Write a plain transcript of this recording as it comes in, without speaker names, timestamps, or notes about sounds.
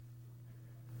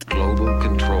global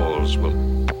controls will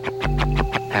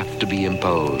have to be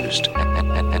imposed,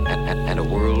 and a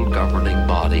world governing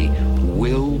body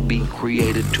will be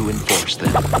created to enforce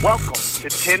them. Welcome to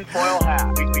Tinfoil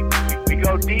Hat. We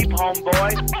go deep,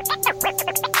 homeboy.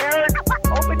 Aaron,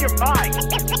 open your mind.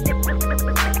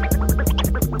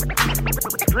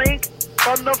 Drink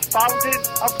from the fountain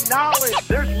of knowledge.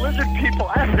 There's lizard people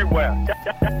everywhere.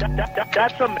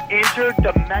 That's some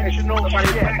interdimensional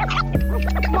shit.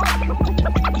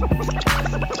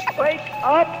 Wake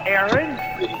up, Aaron.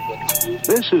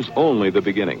 This is only the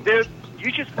beginning. Dude,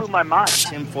 you just blew my mind.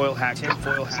 Tinfoil hat,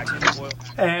 tinfoil hat, tinfoil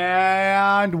hat.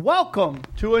 And welcome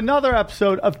to another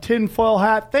episode of Tinfoil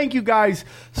Hat. Thank you guys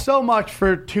so much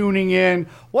for tuning in.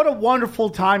 What a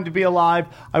wonderful time to be alive.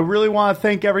 I really want to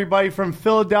thank everybody from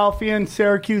Philadelphia and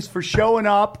Syracuse for showing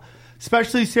up,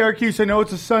 especially Syracuse. I know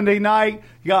it's a Sunday night.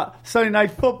 You got Sunday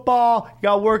night football, you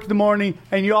got work in the morning,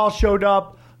 and you all showed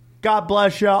up. God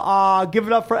bless you. Give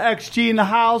it up for XG in the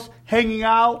house, hanging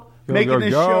out, making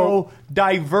this show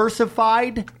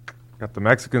diversified. Got the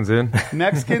Mexicans in.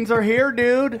 Mexicans are here,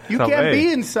 dude. You can't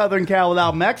be in Southern Cal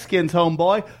without Mexicans,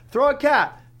 homeboy. Throw a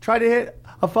cat. Try to hit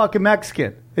a fucking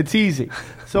Mexican. It's easy.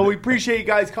 So we appreciate you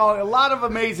guys calling. A lot of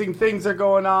amazing things are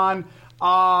going on. A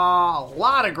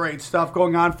lot of great stuff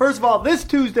going on. First of all, this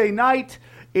Tuesday night,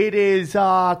 it is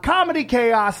Comedy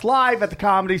Chaos live at the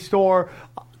Comedy Store.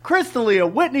 Chris D'Elia,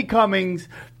 Whitney Cummings,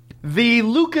 the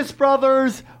Lucas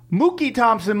brothers, Mookie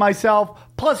Thompson, myself,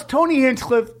 plus Tony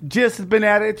Hinchcliffe just has been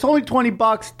at it. It's only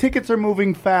 $20. Tickets are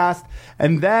moving fast.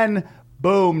 And then,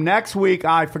 boom, next week,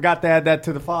 I forgot to add that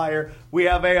to the fire. We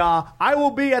have I will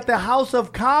be at the House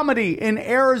of Comedy in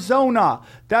Arizona.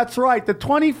 That's right, the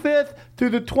 25th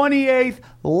through the 28th,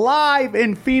 live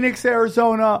in Phoenix,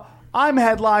 Arizona. I'm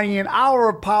headlining an hour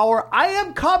of power. I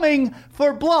am coming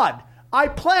for blood. I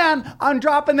plan on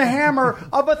dropping the hammer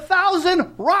of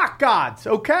 1,000 rock gods,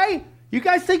 okay? You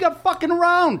guys think I'm fucking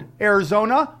around,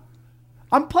 Arizona?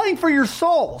 I'm playing for your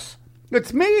souls.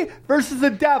 It's me versus the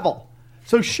devil.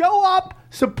 So show up,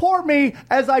 support me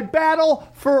as I battle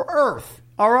for Earth,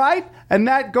 all right? And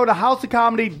that, go to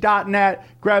houseofcomedy.net,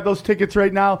 grab those tickets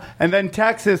right now. And then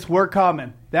Texas, we're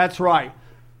coming. That's right.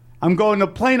 I'm going to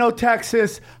Plano,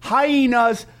 Texas,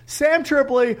 Hyenas, Sam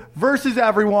Tripoli versus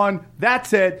everyone.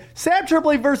 That's it. Sam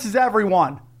Tripoli versus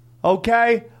everyone.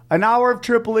 Okay? An hour of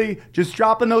Tripoli, just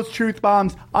dropping those truth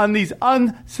bombs on these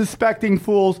unsuspecting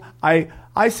fools. I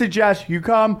suggest you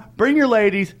come, bring your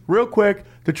ladies, real quick.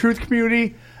 The truth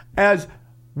community, as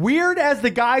weird as the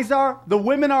guys are, the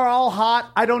women are all hot.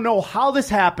 I don't know how this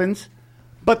happens,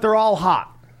 but they're all hot.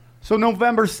 So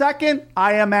November 2nd,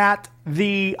 I am at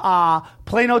the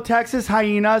Plano, Texas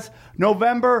Hyenas.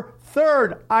 November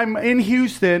 3rd, I'm in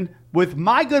Houston with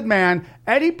my good man,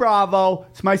 Eddie Bravo.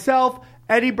 It's myself,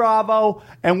 Eddie Bravo,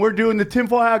 and we're doing the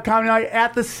Tinfoil Hat Comedy Night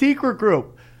at the Secret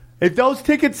Group. If those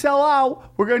tickets sell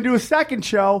out, we're going to do a second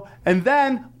show, and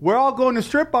then we're all going to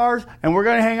strip bars, and we're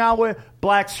going to hang out with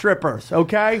black strippers,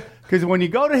 okay? Because when you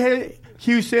go to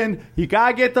Houston, you got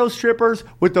to get those strippers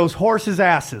with those horses'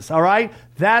 asses, all right?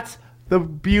 That's the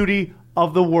beauty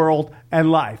of the world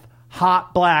and life.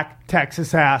 Hot, black,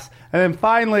 Texas ass. And then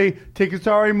finally, tickets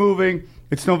are already moving.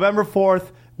 It's November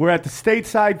 4th. We're at the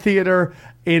Stateside Theater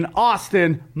in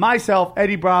Austin. Myself,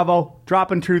 Eddie Bravo,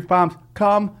 dropping truth bombs.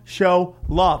 Come show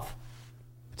love.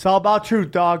 It's all about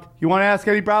truth, dog. You want to ask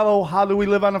Eddie Bravo, how do we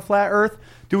live on a flat earth?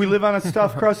 Do we live on a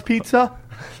stuffed crust pizza?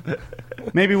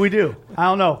 Maybe we do. I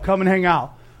don't know. Come and hang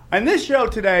out. And this show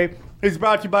today is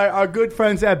brought to you by our good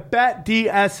friends at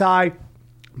BetDSI.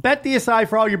 BetDSI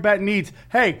for all your betting needs.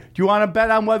 Hey, do you want to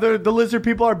bet on whether the lizard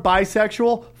people are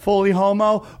bisexual, fully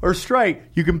homo, or straight?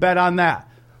 You can bet on that.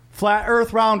 Flat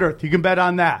Earth, round Earth, you can bet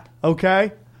on that.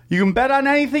 Okay? You can bet on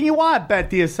anything you want,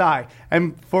 BetDSI.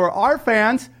 And for our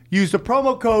fans, use the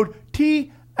promo code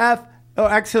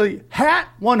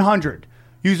HAT100.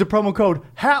 Use the promo code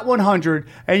HAT100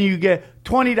 and you get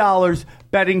 $20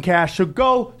 betting cash. So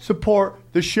go support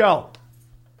the show.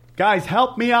 Guys,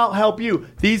 help me out, help you.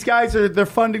 These guys they're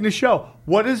funding the show.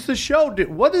 What does the show do?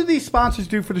 What do these sponsors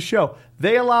do for the show?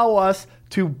 They allow us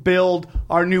to build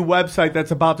our new website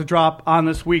that's about to drop on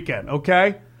this weekend,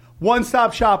 okay?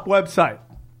 One-stop shop website.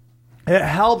 It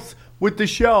helps with the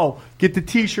show, get the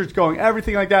t-shirts going,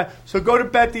 everything like that. So go to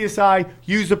BetDSI,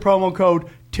 use the promo code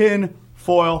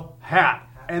TINFOILHAT.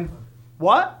 And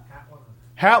what?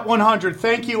 HAT100.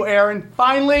 Thank you, Aaron.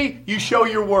 Finally, you show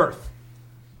your worth.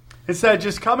 Instead of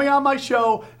just coming on my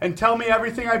show and tell me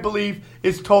everything I believe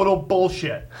is total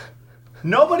bullshit.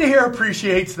 Nobody here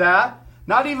appreciates that.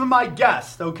 Not even my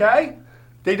guest, okay?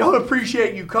 They don't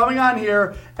appreciate you coming on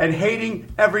here and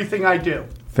hating everything I do.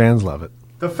 Fans love it.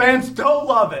 The fans don't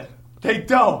love it. They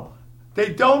don't.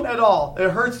 They don't at all. It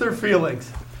hurts their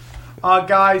feelings.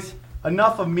 Guys,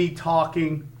 enough of me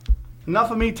talking.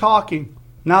 Enough of me talking.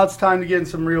 Now it's time to get in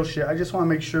some real shit. I just want to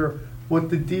make sure what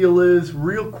the deal is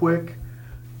real quick.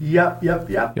 Yep.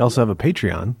 You also have a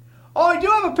Patreon. Oh, I do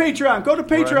have a Patreon. Go to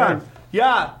Patreon. Right.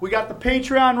 Yeah, we got the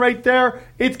Patreon right there.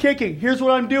 It's kicking. Here's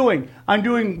what I'm doing. I'm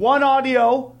doing 1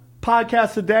 audio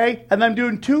podcast a day, and I'm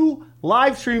doing 2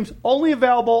 live streams only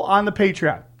available on the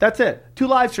Patreon. That's it. 2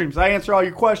 live streams. I answer all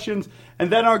your questions.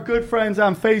 And then our good friends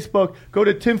on Facebook, go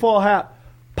to Tinfoil Hat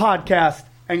Podcast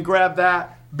and grab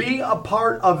that. Be a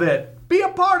part of it. Be a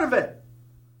part of it.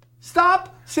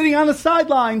 Stop sitting on the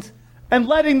sidelines and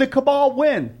letting the cabal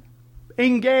win.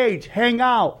 Engage, hang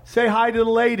out, say hi to the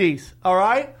ladies, all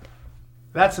right?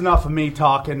 That's enough of me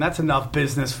talking. That's enough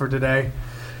business for today.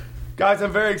 Guys,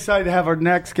 I'm very excited to have our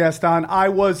next guest on. I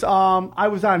was on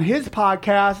his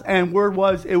podcast, and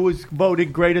it was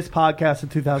voted greatest podcast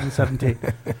of 2017.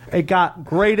 It got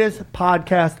greatest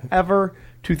podcast ever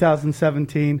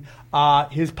 2017.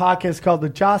 His podcast is called The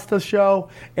Jasta Show,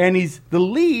 and he's the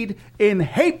lead in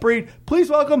Hatebreed. Please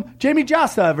welcome Jamie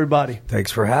Jasta, everybody. Thanks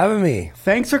for having me.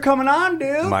 Thanks for coming on,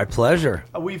 dude. My pleasure.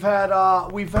 We've had.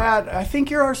 I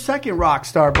think you're our second rock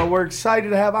star, but we're excited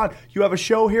to have on. You have a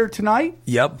show here tonight?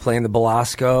 Yep, playing the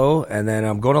Belasco, and then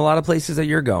I'm going to a lot of places that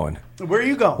you're going. Where are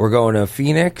you going? We're going to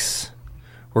Phoenix.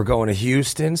 We're going to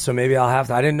Houston, so maybe I'll have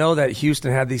to. I didn't know that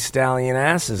Houston had these stallion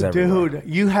asses everywhere. Dude,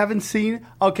 you haven't seen?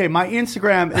 Okay, my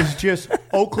Instagram is just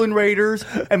Oakland Raiders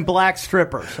and black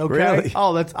strippers, okay? Really?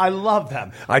 Oh, I love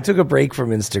them. I took a break from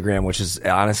Instagram, which is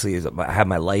honestly, I have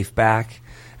my life back,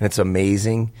 and it's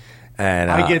amazing. And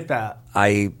I get that.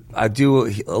 I do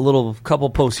a couple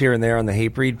posts here and there on the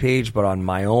Hatebreed page, but on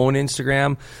my own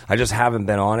Instagram, I just haven't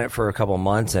been on it for a couple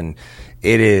months, and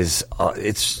it is,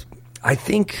 I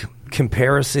think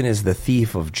comparison is the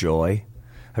thief of joy.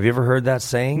 Have you ever heard that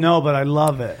saying? No, but I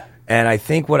love it. And I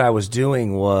think what I was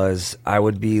doing was I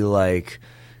would be like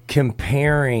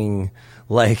comparing,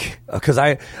 like, because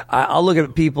I'll look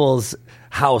at people's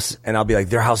house and I'll be like,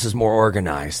 their house is more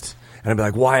organized. And I'd be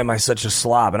like, why am I such a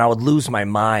slob? And I would lose my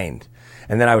mind.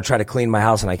 And then I would try to clean my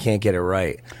house and I can't get it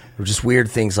right. Or just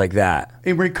weird things like that.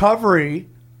 In recovery,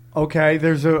 okay,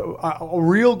 there's a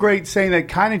real great saying that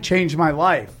kind of changed my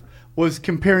life. Was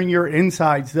comparing your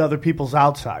insides to other people's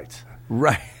outsides.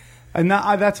 Right. And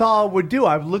that's all I would do.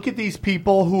 I would look at these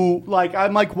people who,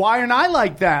 I'm like, why aren't I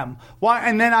like them? Why?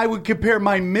 And then I would compare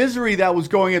my misery that was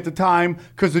going at the time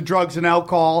because of drugs and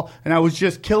alcohol, and I was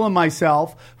just killing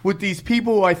myself with these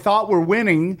people who I thought were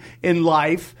winning in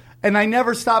life. And I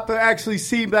never stopped to actually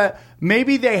see that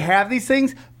maybe they have these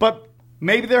things, but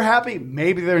maybe they're happy,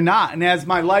 maybe they're not. And as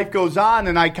my life goes on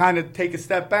and I kind of take a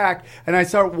step back and I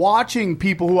start watching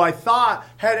people who I thought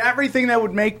had everything that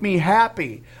would make me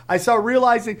happy, I start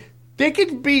realizing they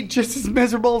could be just as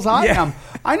miserable as I am.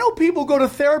 I know people go to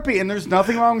therapy, and there's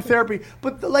nothing wrong with therapy.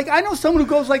 But, I know someone who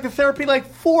goes, to therapy,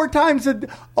 4 times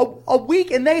a week,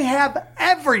 and they have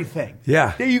everything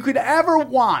that you could ever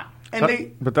want.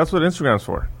 But that's what Instagram's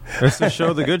for. It's to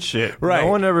show the good shit. Right. No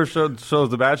one ever shows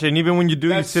the bad shit. And even when you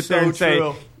do, you sit there and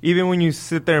say, even when you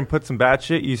sit there and put some bad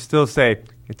shit, you still say,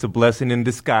 it's a blessing in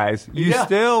disguise. You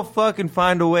still fucking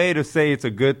find a way to say it's a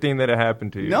good thing that it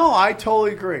happened to you. No, I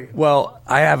totally agree. Well,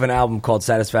 I have an album called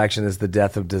Satisfaction is the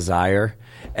Death of Desire.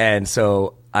 And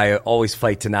so I always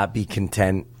fight to not be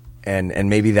content. And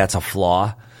maybe that's a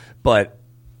flaw. But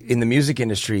in the music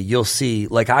industry, you'll see,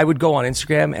 I would go on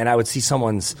Instagram and I would see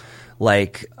someone's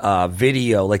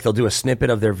video, they'll do a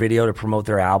snippet of their video to promote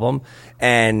their album,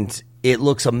 and it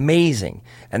looks amazing.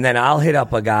 And then I'll hit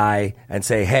up a guy and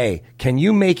say, hey, can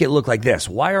you make it look like this?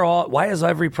 Why is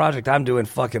every project I'm doing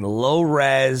fucking low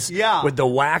res with the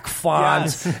whack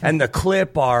fonts and the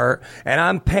clip art, and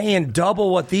I'm paying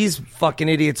double what these fucking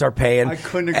idiots are paying? I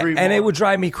couldn't agree more. And it would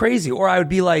drive me crazy. Or I would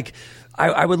be like,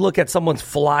 I would look at someone's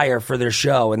flyer for their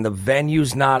show and the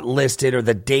venue's not listed or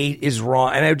the date is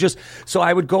wrong. And so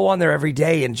I would go on there every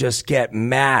day and just get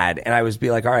mad. And I would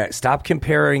be like, all right, stop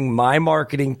comparing my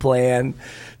marketing plan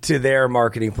to their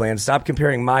marketing plan. Stop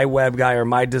comparing my web guy or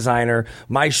my designer,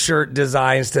 my shirt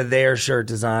designs to their shirt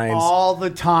designs. All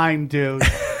the time, dude.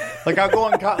 I'll go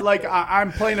on,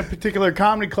 I'm playing a particular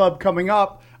comedy club coming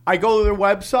up. I go to their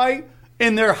website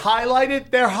and they're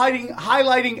highlighted. They're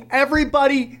highlighting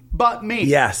everybody but me.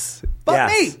 Yes.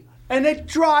 But me. And it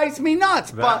drives me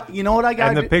nuts. But you know what I got?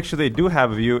 And the picture they do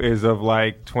have of you is of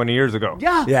 20 years ago.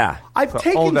 Yeah. Yeah. I've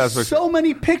taken so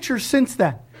many pictures since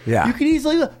then. Yeah. You can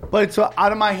easily look, but it's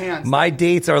out of my hands. My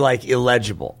dates are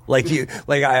illegible. So you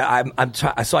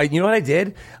know what I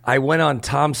did? I went on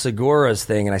Tom Segura's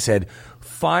thing and I said,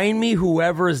 find me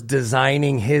whoever is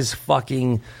designing his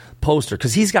fucking poster,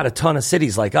 because he's got a ton of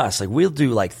cities like us. Like, we'll do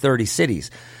like 30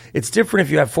 cities. It's different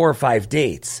if you have 4 or 5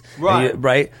 dates. Right.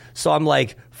 Right? So I'm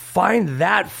like, find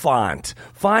that font.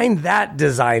 Find that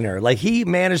designer. Like, he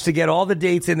managed to get all the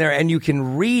dates in there, and you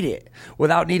can read it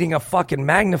without needing a fucking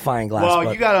magnifying glass.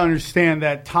 Well, you got to understand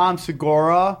that Tom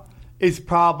Segura is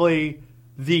probably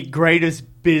the greatest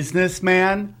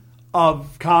businessman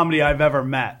of comedy I've ever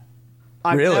met.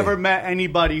 I've never met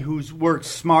anybody who's worked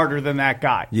smarter than that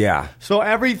guy. Yeah. So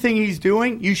everything he's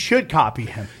doing, you should copy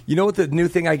him. You know what the new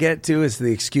thing I get to is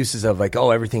the excuses of like,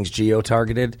 oh, everything's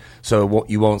geo-targeted, so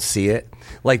you won't see it.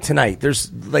 Like tonight,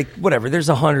 there's like, whatever, there's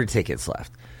 100 tickets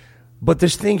left. But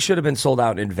this thing should have been sold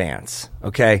out in advance,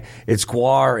 okay? It's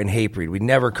Gwar and Hatebreed. We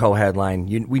never co-headline.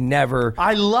 We never...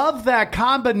 I love that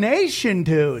combination,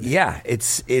 dude. Yeah,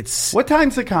 it's... What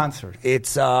time's the concert?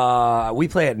 It's, we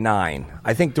play at 9.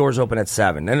 I think doors open at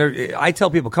 7. And I tell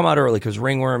people, come out early, because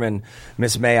Ringworm and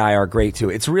Miss May I are great,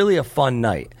 too. It's really a fun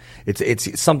night.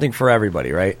 It's something for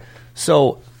everybody, right?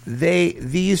 So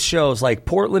these shows, like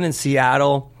Portland and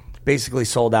Seattle, basically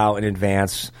sold out in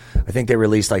advance. I think they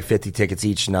released like 50 tickets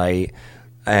each night.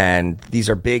 And these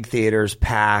are big theaters,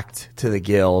 packed to the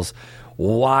gills.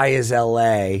 Why is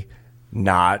LA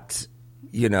not,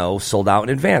 sold out in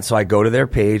advance? So I go to their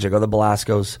page. I go to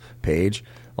Belasco's page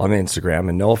on Instagram.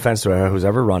 And no offense to who's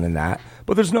ever running that,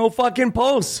 but there's no fucking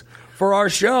posts for our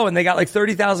show. And they got like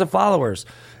 30,000 followers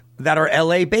that are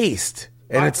LA based.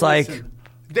 And it's like...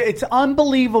 It's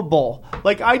unbelievable.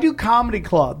 Like, I do comedy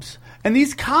clubs. And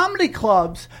these comedy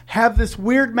clubs have this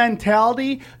weird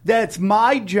mentality that it's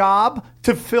my job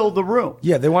to fill the room.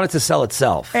 Yeah, they want it to sell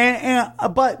itself.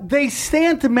 But they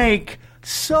stand to make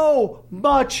so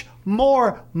much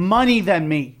more money than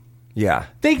me. Yeah.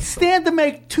 They stand to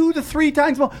make 2 to 3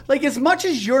 times more. Like, as much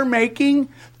as you're making,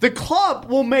 the club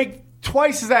will make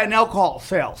twice as that in alcohol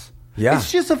sales. Yeah.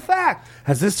 It's just a fact.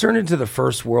 Has this turned into the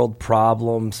First World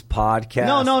Problems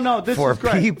podcast? No. This for is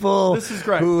great. People this is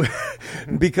great. Who,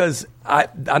 because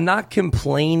I'm not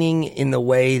complaining in the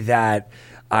way that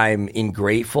I'm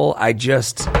ingrateful. I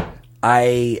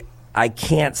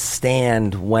can't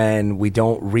stand when we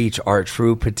don't reach our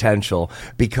true potential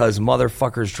because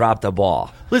motherfuckers dropped the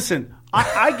ball. Listen,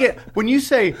 I get when you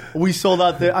say we sold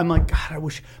out I'm like, God, I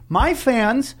wish my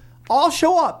fans all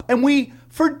show up, and we've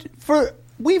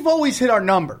always hit our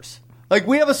numbers. Like,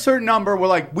 we have a certain number. We're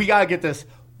like, we got to get this.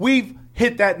 We've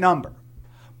hit that number.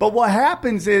 But what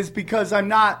happens is, because I'm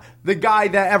not the guy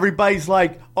that everybody's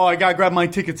like, oh, I got to grab my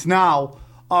tickets now,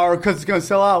 or because it's going to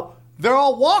sell out, they're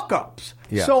all walk-ups.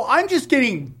 Yeah. So I'm just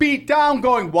getting beat down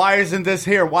going, why isn't this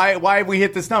here? Why have we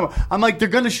hit this number? I'm like, they're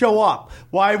going to show up.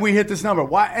 Why have we hit this number?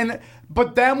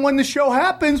 But then when the show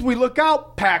happens, we look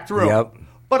out, packed room. Yep.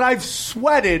 But I've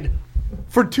sweated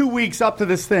for 2 weeks up to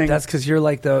this thing. That's because you're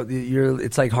like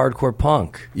it's like hardcore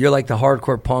punk. You're like the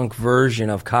hardcore punk version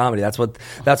of comedy. That's what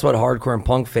hardcore and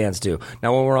punk fans do.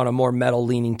 Now, when we're on a more metal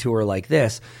leaning tour like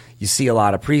this, you see a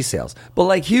lot of pre-sales. But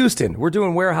like Houston, we're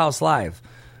doing Warehouse Live.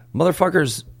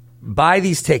 Motherfuckers, buy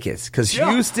these tickets, because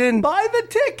Houston, buy the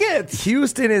tickets.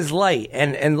 Houston is light,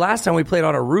 and last time we played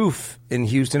on a roof in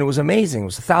Houston, it was amazing. It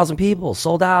was 1,000 people,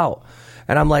 sold out.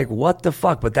 And I'm like, what the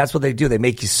fuck? But that's what they do. They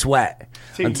make you sweat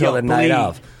until the night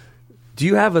of. Do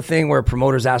you have a thing where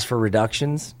promoters ask for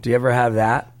reductions? Do you ever have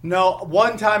that? No.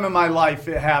 One time in my life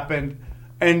it happened,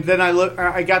 and then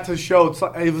I got to the show.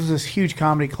 It was this huge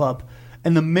comedy club.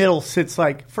 In the middle sits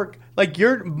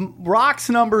your Rock's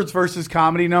numbers versus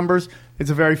comedy numbers. It's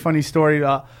a very funny story.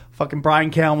 Fucking Brian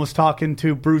Callen was talking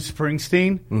to Bruce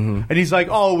Springsteen, and he's like,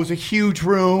 "Oh, it was a huge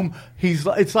room.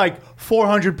 It's like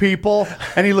 400 people."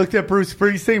 And he looked at Bruce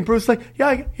Springsteen. Bruce was like,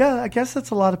 "Yeah, I guess that's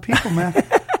a lot of people, man."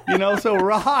 So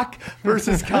rock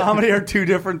versus comedy are two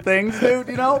different things,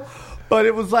 dude. But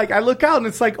it was like, I look out and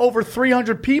it's like over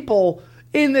 300 people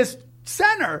in this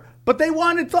center, but they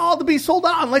wanted it all to be sold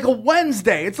out on like a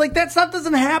Wednesday. It's like that stuff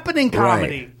doesn't happen in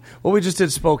comedy. Right. Well, we just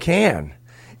did Spokane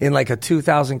in like a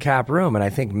 2,000 cap room, and I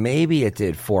think maybe it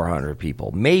did 400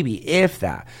 people, maybe, if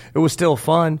that. It was still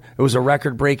fun. It was a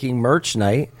record-breaking merch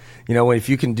night. If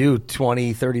you can do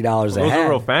 $20, $30 a head. Those are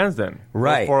real fans then.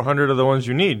 Right. 400 are the ones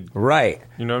you need. Right.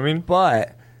 You know what I mean?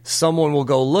 But someone will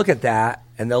go look at that,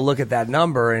 and they'll look at that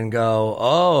number and go,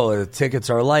 oh, the tickets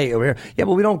are light over here. Yeah,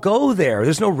 but we don't go there.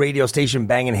 There's no radio station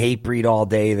banging Hatebreed all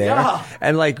day there. Yeah.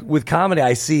 And like with comedy,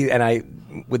 I see,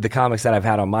 and with the comics that I've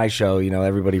had on my show,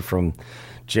 everybody from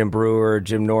Jim Brewer,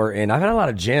 Jim Norton. I've had a lot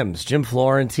of Jims. Jim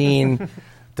Florentine,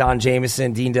 Don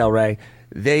Jameson, Dean Del Rey.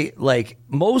 They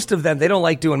most of them, they don't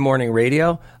like doing morning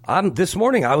radio. This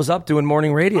morning I was up doing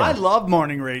morning radio. I love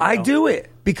morning radio. I do it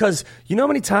because how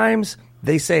many times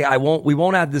they say, we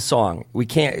won't add this song. We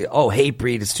can't,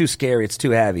 Hatebreed, it's too scary, it's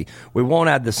too heavy. We won't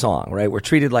add the song, right? We're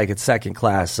treated like it's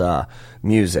second-class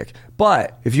music.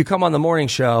 But if you come on the morning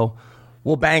show,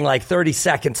 we'll bang like 30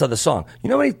 seconds of the song. You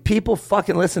know how many people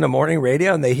fucking listen to morning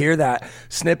radio and they hear that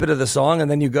snippet of the song, and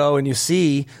then you go and you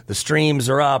see the streams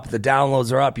are up, the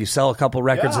downloads are up, you sell a couple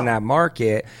records in that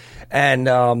market. And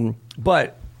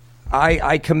but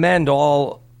I commend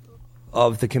all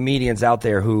of the comedians out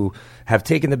there who have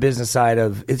taken the business side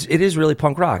of it is really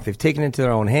punk rock. They've taken it into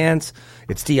their own hands.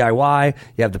 It's DIY.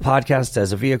 You have the podcast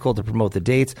as a vehicle to promote the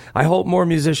dates. I hope more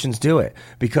musicians do it,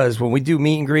 because when we do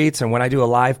meet and greets and when I do a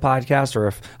live podcast, or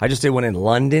if I just did one in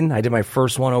London, I did my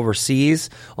first one overseas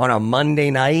on a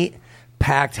Monday night,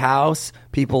 packed house,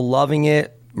 people loving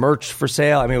it, merch for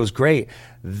sale. I mean, it was great.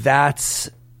 That's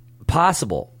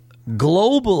possible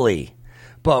globally,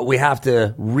 but we have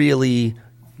to really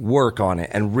work on it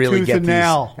and really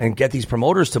get these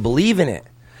promoters to believe in it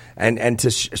and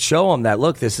to show them that,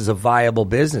 look, this is a viable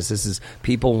business. This is,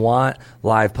 people want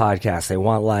live podcasts. They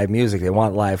want live music. They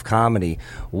want live comedy.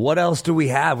 What else do we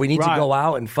have? We need to go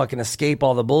out and fucking escape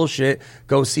all the bullshit,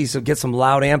 go get some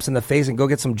loud amps in the face and go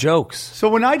get some jokes. So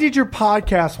when I did your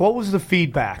podcast, what was the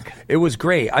feedback? It was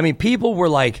great. I mean, people were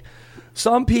like,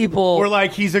 some people were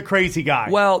like, he's a crazy guy.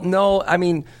 Well, no, I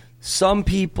mean, some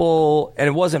people, and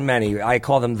it wasn't many, I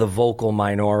call them the vocal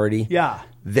minority. Yeah.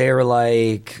 They're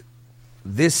like,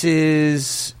 this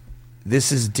is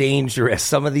dangerous.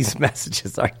 Some of these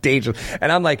messages are dangerous.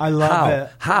 And I'm like, I love it.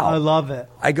 How? I love it.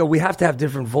 I go, we have to have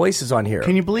different voices on here.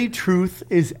 Can you believe truth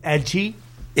is edgy?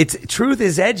 Truth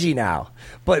is edgy now.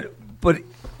 But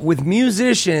with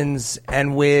musicians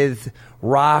and with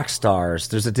rock stars,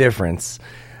 there's a difference.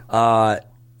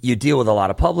 You deal with a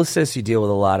lot of publicists. You deal with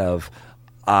a lot of,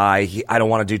 I don't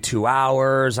want to do 2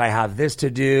 hours. I have this to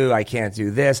do. I can't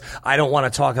do this. I don't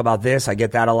want to talk about this. I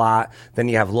get that a lot. Then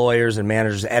you have lawyers and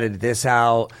managers edit this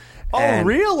out. Oh,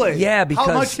 really? Yeah, because...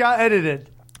 How much got edited?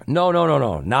 No.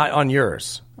 Not on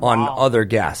yours. On other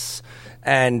guests.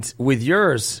 And with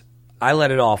yours, I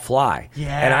let it all fly.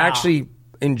 Yeah. And I actually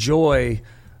enjoy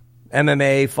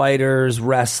MMA fighters,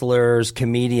 wrestlers,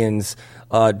 comedians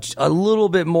a little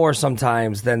bit more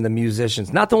sometimes than the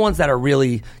musicians. Not the ones that are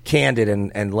really candid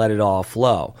and let it all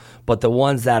flow, but the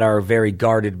ones that are very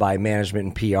guarded by management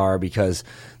and PR, because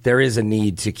there is a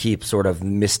need to keep sort of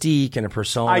mystique and a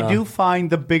persona. I do find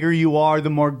the bigger you are, the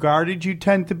more guarded you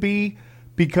tend to be,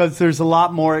 because there's a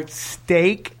lot more at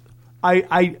stake.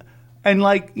 I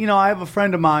have a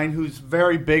friend of mine who's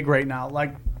very big right now,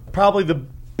 like probably the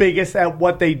biggest at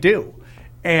what they do,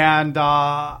 and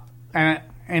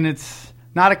it's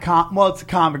not it's a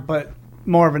comic, but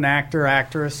more of an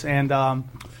actress. And,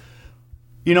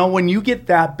 when you get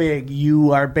that big,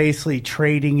 you are basically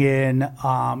trading in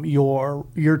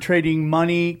you're trading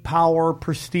money, power,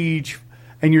 prestige,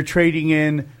 and you're trading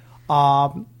in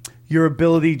your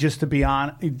ability just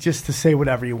to say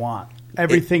whatever you want.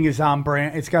 Everything is on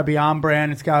brand. It's got to be on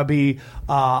brand. It's got to be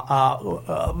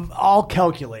all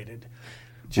calculated.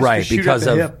 Right,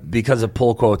 because of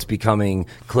pull quotes becoming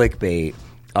clickbait.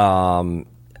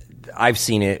 I've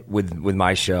seen it with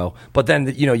my show, but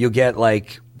then you'll get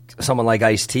like someone like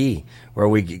Ice-T, where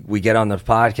we get on the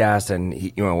podcast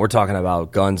and we're talking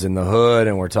about guns in the hood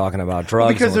and we're talking about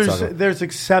drugs. Because there's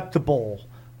acceptable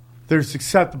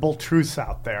truths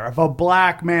out there. If a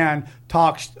black man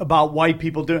talks about white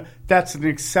people doing, that's an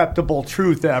acceptable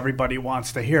truth that everybody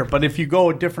wants to hear. But if you go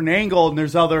a different angle and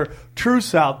there's other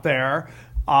truths out there,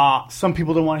 some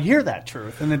people don't want to hear that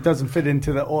truth, and it doesn't fit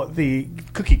into the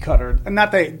cookie cutter. And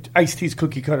not that Ice-T's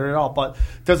cookie cutter at all, but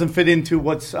it doesn't fit into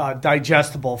what's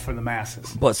digestible for the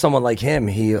masses. But someone like him,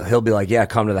 he'll be like, yeah,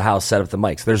 come to the house, set up the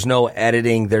mics. There's no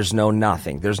editing. There's no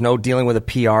nothing. There's no dealing with a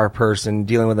PR person,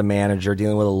 dealing with a manager,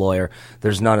 dealing with a lawyer.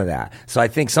 There's none of that. So I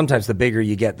think sometimes the bigger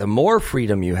you get, the more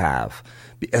freedom you have,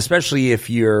 especially if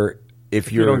you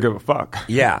don't give a fuck.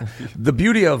 Yeah. The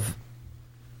beauty of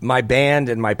my band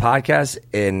and my podcast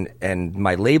and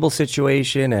my label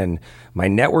situation and my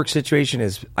network situation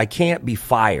is I can't be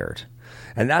fired.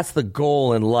 And that's the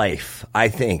goal in life, I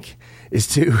think, is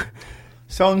to...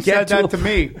 Someone said that to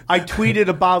me. I tweeted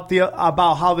about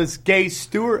how this gay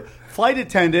flight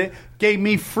attendant gave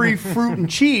me free fruit and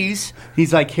cheese.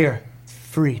 He's like, here, it's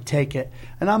free, take it.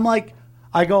 And I'm like,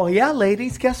 I go, yeah,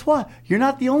 ladies, guess what? You're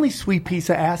not the only sweet piece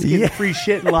of ass getting free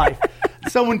shit in life.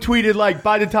 Someone tweeted, like,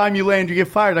 by the time you land, you get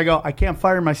fired. I go, I can't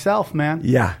fire myself, man.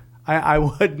 Yeah. I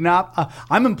would not.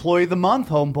 I'm employee of the month,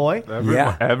 homeboy.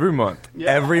 Every month.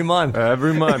 Yeah. Every month.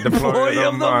 Employee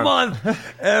of the month.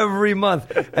 Every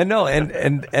month.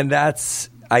 And that's,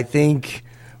 I think,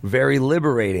 very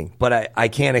liberating. But I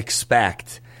can't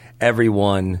expect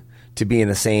everyone to be in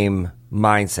the same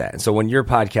mindset. And so when your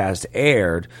podcast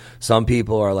aired, some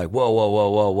people are like,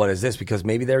 whoa, what is this? Because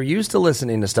maybe they're used to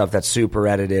listening to stuff that's super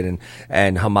edited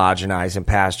and homogenized and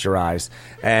pasteurized.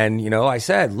 And, I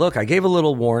said, look, I gave a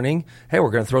little warning. Hey,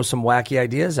 we're going to throw some wacky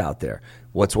ideas out there.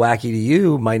 What's wacky to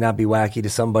you might not be wacky to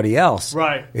somebody else.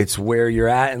 Right. It's where you're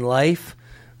at in life.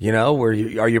 Are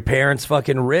your parents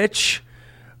fucking rich?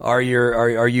 Are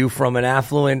you from an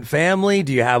affluent family?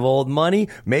 Do you have old money?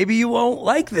 Maybe you won't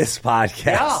like this podcast.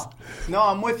 Yeah. No,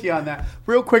 I'm with you on that.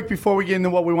 Real quick before we get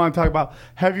into what we want to talk about,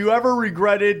 have you ever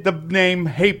regretted the name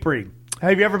Hatebreed?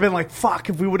 Have you ever been like, fuck,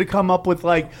 if we would have come up with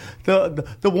like the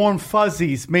warm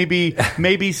fuzzies,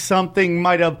 maybe something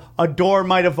a door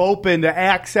might have opened to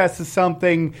access to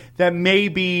something that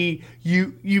maybe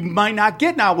you might not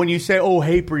get now when you say, oh,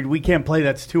 Hatebreed, we can't play,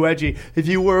 that's too edgy. If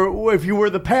you were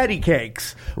the Patty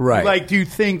Cakes, right? Like, do you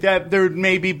think that there'd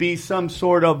maybe be some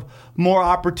sort of more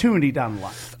opportunity down the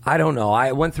line? I don't know.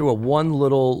 I went through one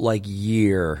little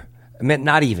year.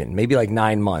 Not even, maybe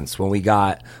 9 months when we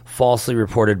got falsely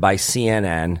reported by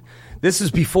CNN. This is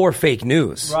before fake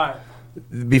news. Right.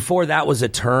 Before that was a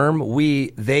term,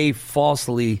 they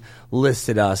falsely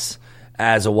listed us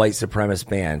as a white supremacist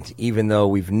band, even though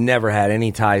we've never had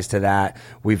any ties to that.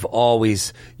 We've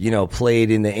always,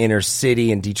 played in the inner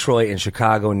city in Detroit and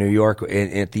Chicago and New York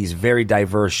at these very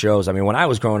diverse shows. I mean, when I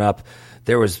was growing up,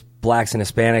 there was blacks and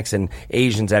Hispanics and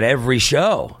Asians at every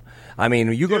show. I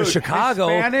mean, you go to Chicago.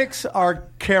 Hispanics are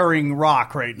carrying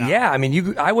rock right now. Yeah, I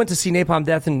mean, I went to see Napalm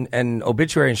Death and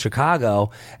Obituary in Chicago,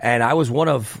 and I was one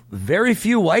of very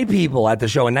few white people at the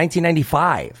show in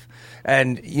 1995.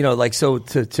 And, so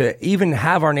to even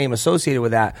have our name associated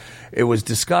with that, it was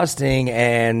disgusting.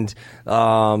 And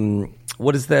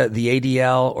what is the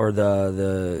ADL or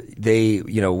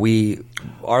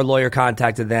our lawyer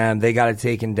contacted them. They got it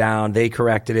taken down. They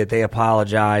corrected it. They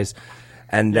apologized.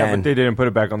 And then, but they didn't put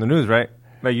it back on the news, right?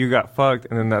 Like, you got fucked,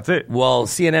 and then that's it. Well,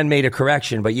 CNN made a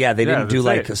correction, but they didn't do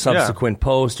a subsequent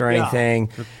post or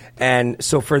anything. Yeah. And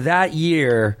so for that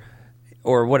year,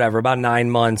 or whatever, about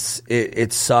 9 months,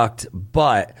 it sucked.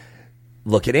 But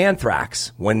look at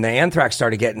Anthrax. When the Anthrax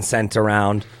started getting sent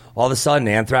around, all of a sudden,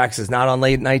 Anthrax is not on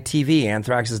late night TV.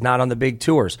 Anthrax is not on the big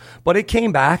tours. But it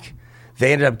came back.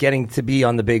 They ended up getting to be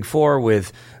on the Big Four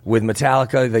with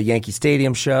Metallica, the Yankee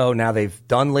Stadium show. Now they've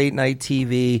done late night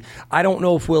TV. I don't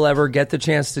know if we'll ever get the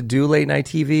chance to do late night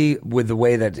TV with the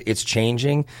way that it's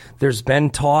changing. There's been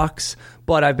talks,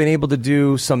 but I've been able to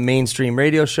do some mainstream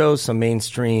radio shows, some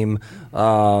mainstream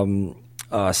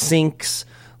syncs,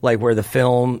 like where the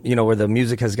film, where the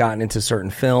music has gotten into certain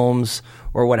films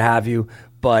or what have you.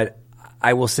 But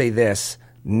I will say this,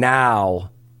 now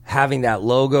having that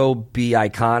logo be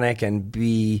iconic and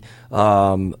be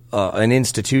an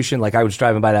institution. Like, I was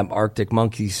driving by that Arctic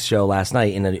Monkeys show last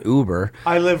night in an Uber.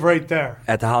 I live right there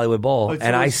at the Hollywood Bowl,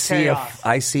 and I see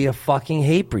a fucking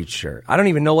Hatebreed shirt. I don't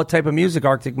even know what type of music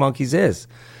Arctic Monkeys is.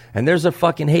 And there's a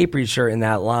fucking Hatebreed shirt in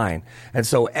that line. And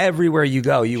so everywhere you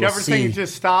go, you will see. Did you ever think you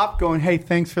just stop going, hey,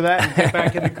 thanks for that, and get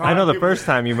back in the car? I know the first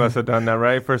time you must have done that,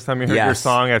 right? First time you heard your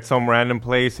song at some random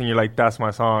place, and you're like, that's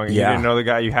my song. And you didn't know the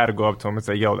guy. You had to go up to him and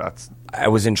say, yo, that's... I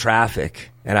was in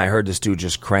traffic, and I heard this dude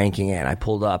just cranking it. I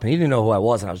pulled up, and he didn't know who I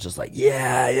was, and I was just like,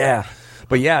 yeah.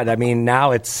 But yeah, I mean,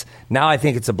 now I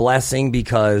think it's a blessing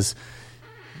because...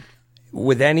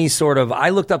 with any sort of, I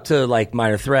looked up to like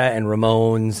Minor Threat and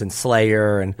Ramones and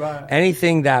Slayer and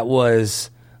anything that was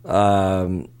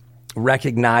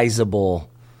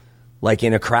recognizable, like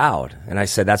in a crowd. And I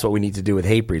said, that's what we need to do with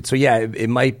Hatebreed. So yeah, it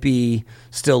might be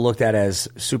still looked at as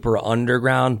super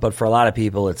underground, but for a lot of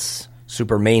people, it's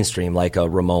super mainstream, like a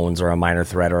Ramones or a Minor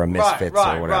Threat or a Misfits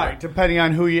or whatever. Right, depending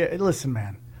on who you, listen,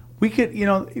 man, we could,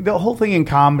 the whole thing in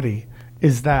comedy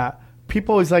is that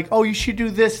people always like, oh, you should do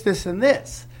this, this, and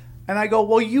this. And I go,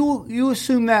 well, you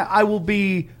assume that I will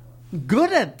be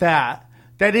good at that.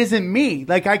 That isn't me.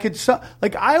 Like,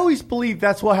 I always believe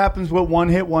that's what happens with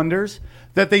one-hit wonders,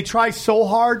 that they try so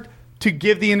hard to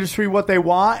give the industry what they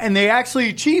want, and they actually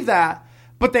achieve that,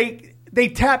 but they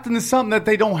tapped into something that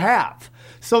they don't have.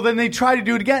 So then they try to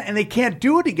do it again, and they can't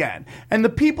do it again. And the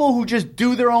people who just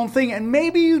do their own thing, and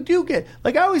maybe you do get,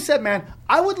 like I always said, man,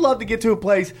 I would love to get to a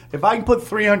place, if I can put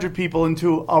 300 people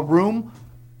into a room,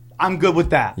 I'm good with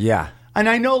that. Yeah. And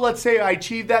I know, let's say I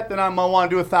achieve that, then I'm going to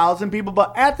want to do 1,000 people.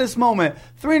 But at this moment,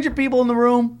 300 people in the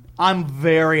room, I'm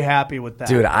very happy with that.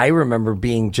 Dude, I remember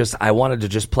I wanted to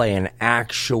just play an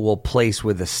actual place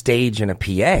with a stage and a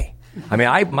PA. I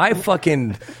mean, my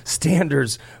fucking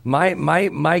standards,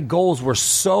 my goals were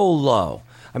so low.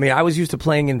 I mean, I was used to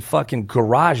playing in fucking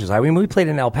garages. I mean, we played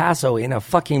in El Paso in a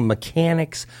fucking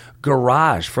mechanic's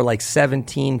garage for like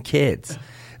 17 kids.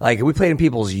 Like, we played in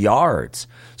people's yards.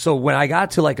 So when I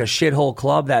got to like a shithole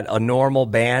club that a normal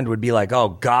band would be like, oh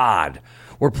God,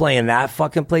 we're playing that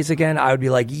fucking place again, I would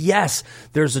be like, yes,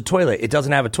 there's a toilet. It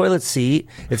doesn't have a toilet seat.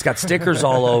 It's got stickers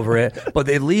all over it, but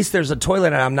at least there's a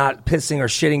toilet and I'm not pissing or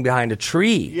shitting behind a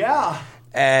tree. Yeah.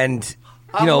 And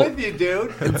I'm with you,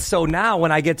 dude. And so now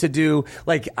when I get to do,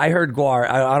 like, I heard Guar,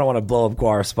 I don't want to blow up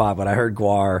Guar's spot, but I heard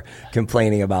Guar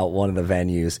complaining about one of the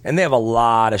venues. And they have a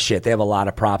lot of shit. They have a lot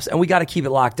of props. And we got to keep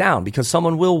it locked down because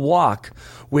someone will walk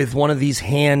with one of these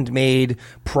handmade,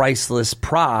 priceless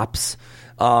props.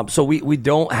 So we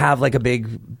don't have like a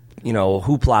big,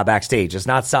 hoopla backstage. It's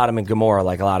not Sodom and Gomorrah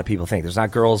like a lot of people think. There's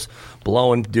not girls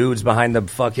blowing dudes behind the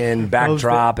fucking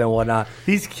backdrop and whatnot.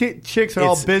 These chicks are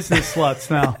all business sluts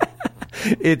now.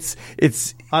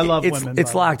 I love women.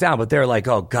 It's locked down, but they're like,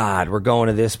 oh God, we're going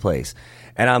to this place.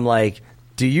 And I'm like,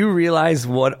 do you realize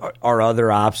what our other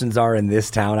options are in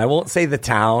this town? I won't say the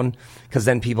town because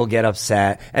then people get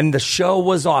upset. And the show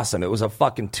was awesome. It was a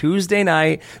fucking Tuesday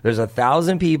night. There's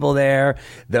 1,000 people there.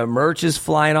 The merch is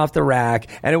flying off the rack.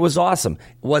 And it was awesome.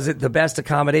 Was it the best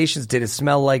accommodations? Did it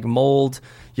smell like mold?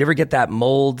 You ever get that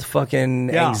mold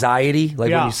fucking anxiety?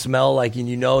 Like when you smell like, and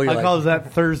you're I call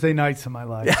that Thursday nights in my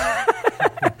life.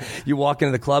 You walk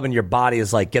into the club and your body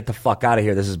is like, get the fuck out of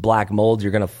here. This is black mold.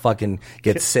 You're going to fucking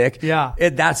get sick. Yeah.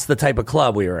 That's the type of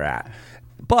club we were at.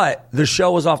 But the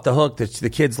show was off the hook. The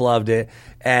kids loved it.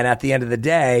 And at the end of the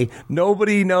day,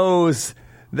 nobody knows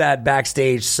that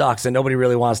backstage sucks and nobody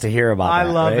really wants to hear about that.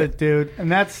 I love it, dude.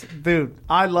 And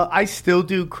I still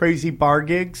do crazy bar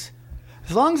gigs.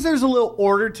 As long as there's a little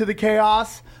order to the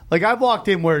chaos. Like, I've walked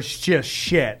in where it's just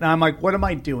shit. And I'm like, what am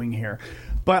I doing here?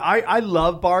 But I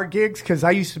love bar gigs because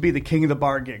I used to be the king of the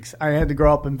bar gigs. I had to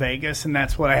grow up in Vegas, and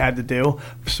that's what I had to do.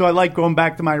 So I like going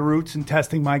back to my roots and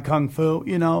testing my kung fu,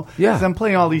 Yeah. Because I'm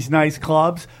playing all these nice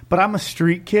clubs, but I'm a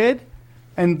street kid.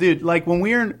 And, dude, like,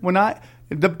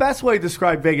 the best way to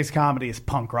describe Vegas comedy is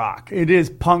punk rock. It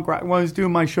is punk rock. When I was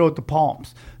doing my show at the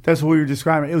Palms, that's what we were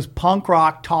describing. It was punk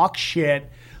rock, talk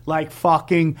shit, like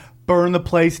fucking burn the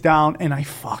place down, and I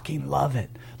fucking love it.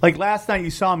 Like last night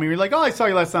you saw me, you're like, oh, I saw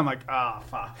you last night. I'm like, oh,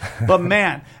 fuck. But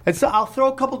man, I'll throw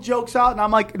a couple jokes out and I'm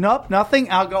like, nope,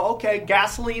 nothing. I'll go, okay,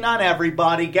 gasoline on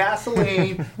everybody.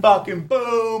 Gasoline, fucking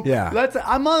boom. Yeah.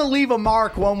 I'm going to leave a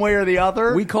mark one way or the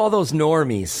other. We call those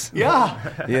normies. Yeah.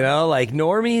 Like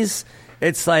normies,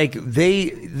 it's like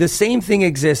the same thing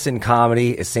exists in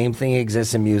comedy. The same thing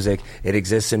exists in music. It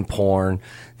exists in porn.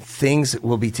 Things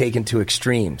will be taken to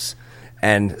extremes.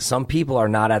 And some people are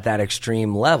not at that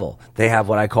extreme level. They have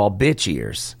what I call bitch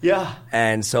ears. Yeah.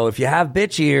 And so if you have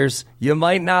bitch ears, you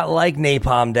might not like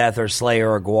Napalm Death or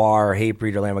Slayer or Guar or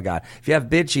Hatebreed or Lamb of God. If you have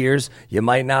bitch ears, you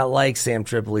might not like Sam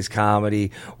Tripoli's comedy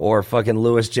or fucking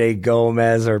Louis J.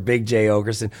 Gomez or Big J.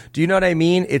 Okerson. Do you know what I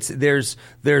mean? There's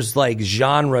like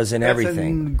genres in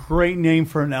everything. That's a great name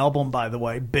for an album, by the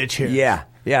way, bitch ears. Yeah.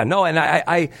 Yeah, no, and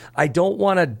I don't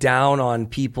want to down on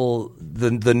people,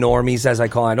 the normies, as I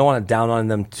call them. I don't want to down on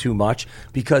them too much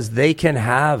because they can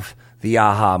have the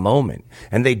aha moment.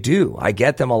 And they do. I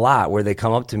get them a lot where they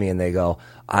come up to me and they go,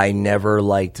 I never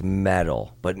liked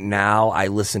metal, but now I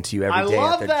listen to you every day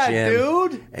at the gym. I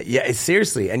love that, dude. Yeah,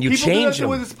 seriously. And you people change do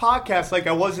them. With this podcast, like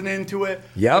I wasn't into it.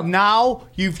 Yep. Now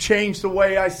you've changed the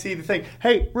way I see the thing.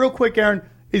 Hey, real quick, Aaron,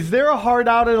 is there a hard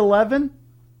out at 11?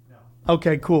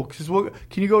 Okay, cool.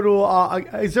 Can you go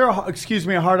to? Is there a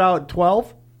hard out at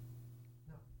 12?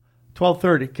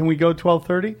 12:30. Can we go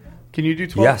 12:30? Can you do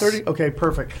 12:30? Yes. Okay,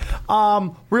 perfect.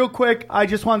 Real quick, I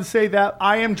just want to say that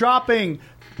I am dropping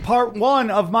part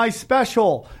 1 of my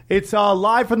special. It's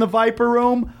live from the Viper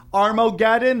Room,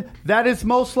 Armageddon. That is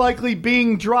most likely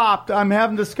being dropped. I'm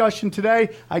having discussion today.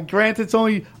 I grant it's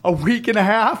only a week and a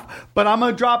half, but I'm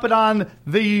going to drop it on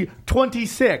the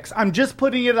 26th. I'm just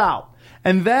putting it out.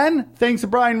 And then, thanks to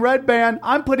Brian Redband,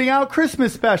 I'm putting out a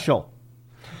Christmas special.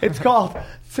 It's called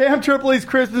Sam Tripoli's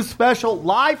Christmas Special,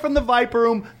 live from the Viper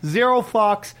Room, 0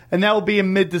 fucks, and that will be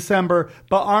in mid-December.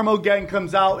 But Armageddon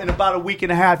comes out in about a week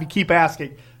and a half. You keep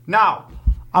asking. Now,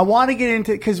 I want to get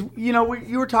into, because, you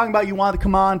were talking about you wanted to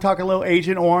come on, talk a little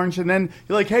Agent Orange, and then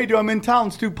you're like, hey, dude, I'm in town,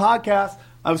 let's do podcasts.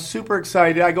 I was super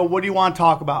excited. I go, what do you want to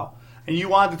talk about? And you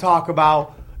wanted to talk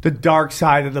about the dark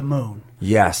side of the moon.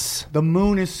 Yes. The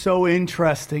moon is so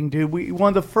interesting, dude. One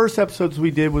of the first episodes we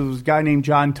did was a guy named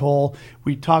John Toll.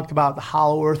 We talked about the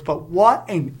hollow earth, but what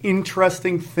an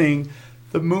interesting thing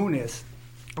the moon is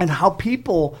and how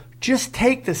people just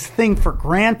take this thing for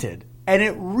granted. And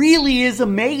it really is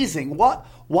amazing. What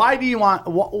made you want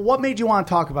to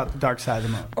talk about the dark side of the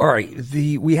moon? All right.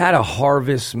 We had a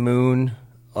harvest moon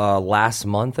last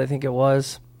month, I think it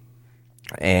was.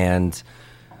 And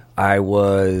I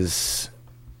was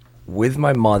with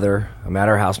my mother. I'm at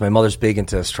her house. My mother's big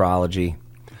into astrology,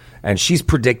 and she's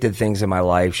predicted things in my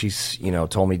life. She's,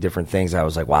 told me different things. I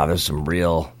was like, wow, there's some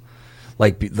real,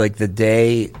 like the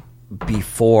day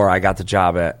before I got the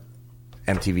job at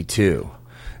MTV2,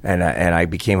 and I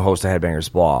became host of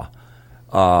Headbangers Ball.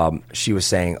 She was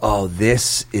saying, oh,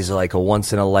 this is like a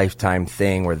once in a lifetime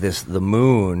thing where the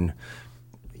moon,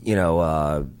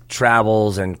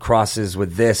 travels and crosses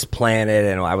with this planet.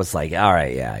 And I was like, all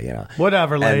right, yeah,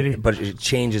 whatever, lady. But it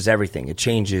changes everything. It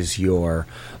changes your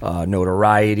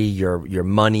notoriety, your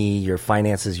money, your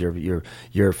finances,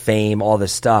 your fame, all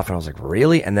this stuff. And I was like,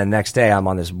 really? And then next day I'm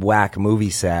on this whack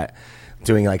movie set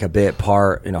doing like a bit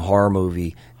part in a horror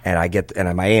movie.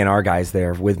 And my A&R guy's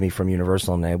there with me from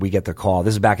Universal, and we get the call.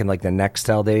 This is back in like the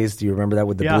Nextel days. Do you remember that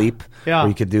with the bleep? Yeah. Where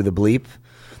you could do the bleep.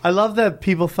 I love that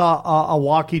people thought a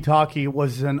walkie-talkie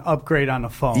was an upgrade on a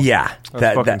phone. Yeah.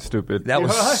 That's fucking stupid. That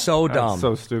was so dumb. That's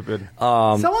so stupid.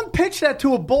 Someone pitched that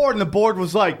to a board, and the board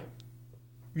was like,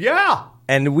 yeah.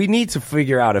 And we need to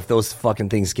figure out if those fucking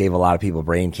things gave a lot of people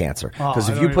brain cancer. Because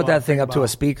if you put that thing up to a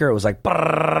speaker, it was like,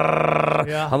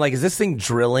 yeah. I'm like, is this thing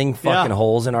drilling fucking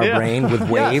holes in our brain with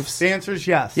waves? Yes. The answer is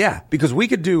yes. Yeah, because we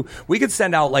could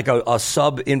send out like a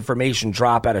sub information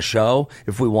drop at a show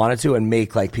if we wanted to, and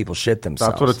make like people shit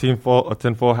themselves. That's what a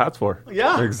tinfoil hat's for.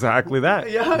 Yeah. Exactly that.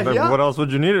 Yeah. What else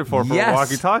would you need it for? For a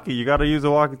walkie-talkie. You got to use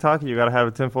a walkie-talkie. You got to have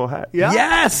a tinfoil hat. Yeah.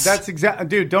 Yes. That's exactly.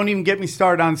 Dude, don't even get me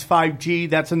started on 5G.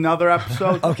 That's another episode.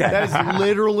 Okay. That is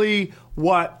literally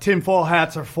what tinfoil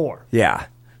hats are for. Yeah.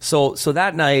 So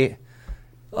that night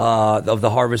of the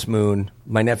Harvest Moon,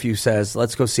 my nephew says,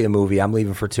 let's go see a movie. I'm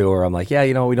leaving for tour. I'm like, yeah,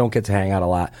 we don't get to hang out a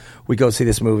lot. We go see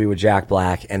this movie with Jack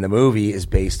Black, and the movie is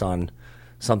based on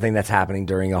something that's happening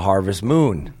during a Harvest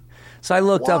Moon. So I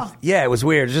looked up. Yeah, it was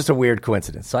weird. It's just a weird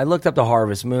coincidence. So I looked up the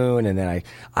Harvest Moon, and then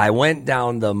I went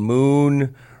down the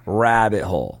moon rabbit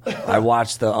hole. I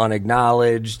watched the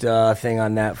Unacknowledged thing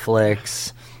on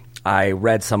Netflix. I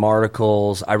read some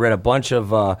articles. I read a bunch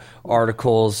of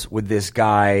articles with this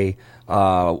guy.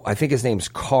 I think his name's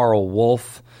Carl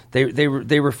Wolf.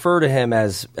 They refer to him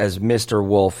as Mr.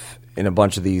 Wolf in a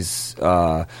bunch of these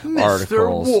articles. Mr.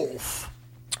 Wolf.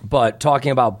 But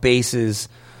talking about bases.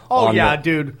 On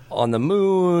the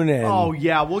moon. And,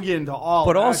 we'll get into all.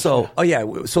 But also,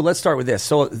 so let's start with this.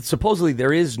 So supposedly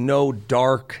there is no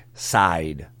dark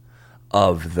side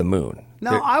of the moon.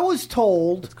 Now, I was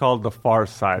told... It's called the far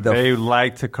side. They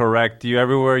like to correct you.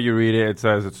 Everywhere you read it, it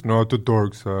says it's not the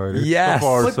dark side. It's the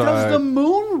far side. But does the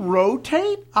moon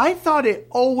rotate? I thought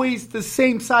the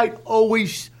same side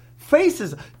always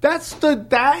faces.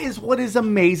 That is what is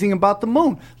amazing about the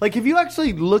moon. Like, if you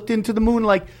actually looked into the moon,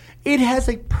 like, it has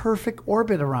a perfect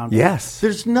orbit around it. Yes.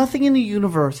 There's nothing in the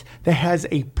universe that has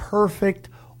a perfect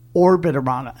orbit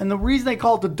around it. And the reason they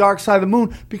call it the dark side of the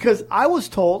moon, because I was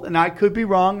told, and I could be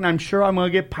wrong, and I'm sure I'm going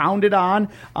to get pounded on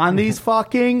these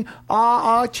fucking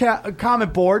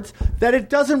comment boards, that it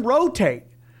doesn't rotate.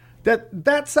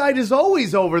 That side is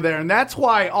always over there, and that's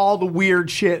why all the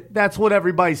weird shit, that's what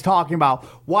everybody's talking about.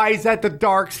 Why is that the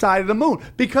dark side of the moon?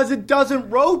 Because it doesn't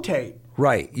rotate.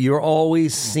 Right. You're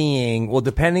always seeing, well,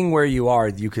 depending where you are,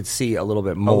 you could see a little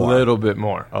bit more. A little bit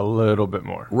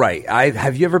more. Right.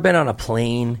 Have you ever been on a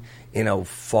plane in a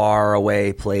far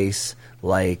away place?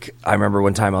 Like, I remember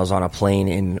one time I was on a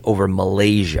plane over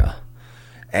Malaysia,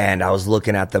 and I was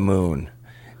looking at the moon,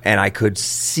 and I could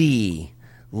see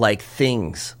like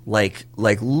things, like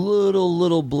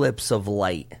little blips of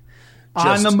light.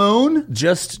 On the moon?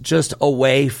 Just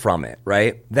away from it,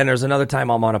 right? Then there's another time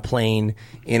I'm on a plane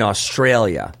in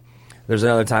Australia. There's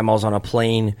another time I was on a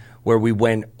plane where we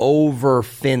went over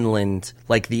Finland,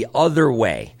 like the other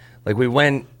way. Like I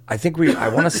want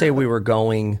to say we were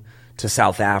going to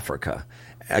South Africa.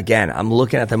 Again, I'm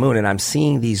looking at the moon and I'm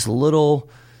seeing these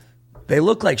they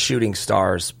look like shooting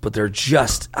stars, but they're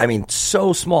just,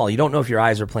 so small. You don't know if your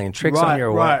eyes are playing tricks on you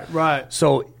or what. Right.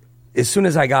 So as soon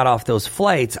as I got off those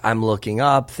flights, I'm looking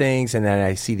up things, and then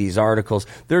I see these articles.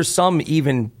 There's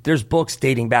books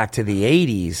dating back to the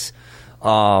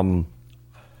 80s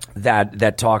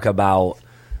that talk about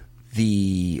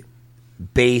the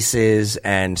bases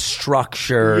and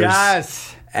structures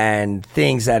and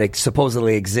things that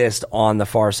supposedly exist on the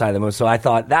far side of the moon. So I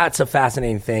thought that's a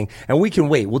fascinating thing, and we can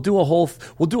wait. We'll do a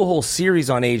whole series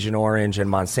on Agent Orange and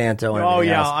Monsanto. And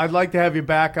else. I'd like to have you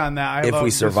back on that. If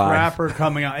we survive, this rapper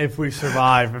coming out. If we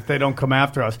survive, if they don't come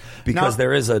after us, because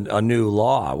there is a new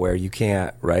law where you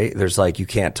can't. Right? There's you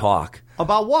can't talk.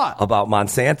 About what? About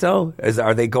Monsanto?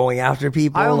 Are they going after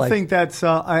people? I don't think that's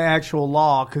an actual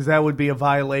law, because that would be a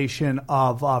violation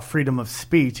of freedom of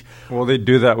speech. Well, they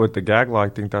do that with the gag law. I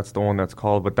think that's the one that's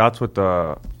called. But that's with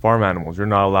the farm animals. You're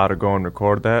not allowed to go and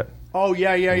record that. Oh,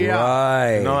 yeah. Right. You're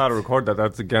not allowed to record that.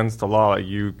 That's against the law. Like,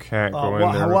 you can't go in there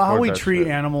and how record we that treat shit.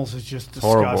 animals is just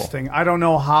Horrible. disgusting. I don't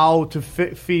know how to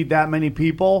feed that many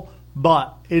people,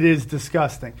 but it is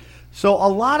disgusting. So a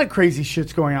lot of crazy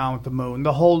shit's going on with the moon.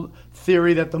 The whole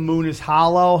theory that the moon is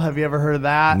hollow. Have you ever heard of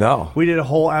that? No. We did a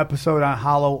whole episode on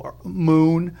hollow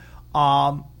moon.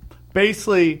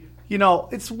 Basically,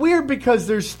 it's weird because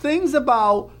there's things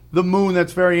about the moon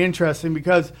that's very interesting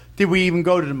because did we even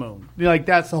go to the moon?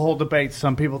 That's the whole debate.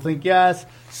 Some people think yes,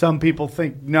 some people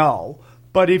think no.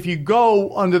 But if you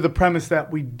go under the premise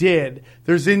that we did,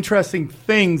 there's interesting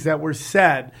things that were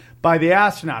said by the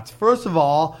astronauts. First of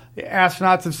all, the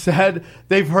astronauts have said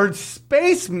they've heard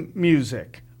space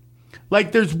music.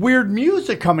 Like there's weird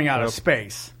music coming out of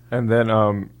space. And then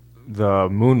the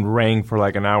moon rang for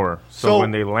like an hour. So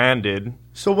when they landed...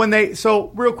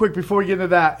 So real quick before we get into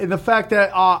that, and the fact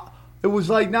that it was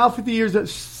like now 50 years that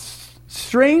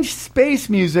strange space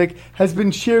music has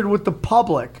been shared with the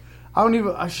public.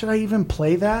 Should I even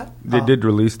play that? They did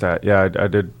release that. Yeah, I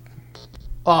did.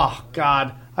 Oh,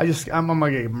 God. I'm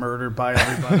going to get murdered by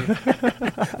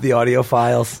everybody. The audio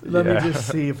files. Let me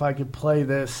just see if I could play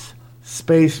this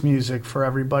space music for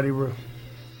everybody.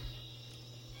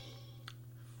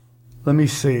 Let me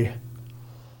see.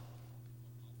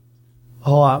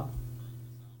 Hold on.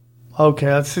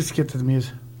 Okay, let's just get to the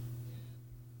music.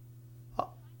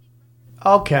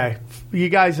 Okay. You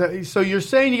guys, so you're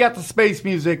saying you got the space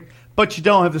music, but you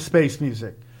don't have the space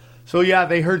music. So, yeah,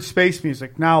 they heard space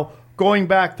music. Now, going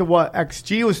back to what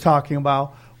XG was talking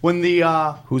about, when the...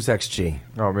 Who's XG?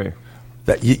 Oh, me.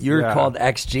 That you're called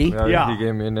XG? Yeah. He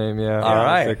gave me a name, yeah. All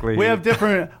right. Basically. We have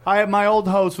different... my old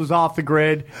host was off the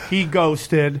grid. He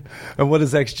ghosted. And what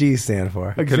does XG stand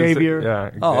for? Xavier.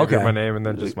 Xavier, Oh, okay. my name and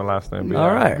then just my last name.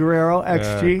 All right. Guerrero, Yeah,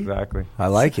 XG. exactly. I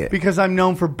like it. Because I'm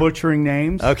known for butchering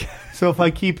names. Okay. So if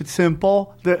I keep it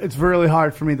simple, it's really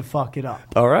hard for me to fuck it up.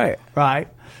 All right. Right?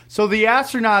 So the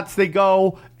astronauts, they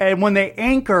go, and when they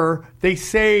anchor, they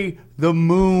say the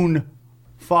moon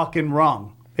fucking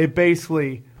rung. It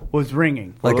basically was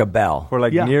ringing. Like a bell. For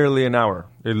nearly an hour.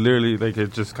 It literally,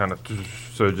 it just kind of,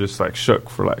 so it just shook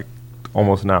for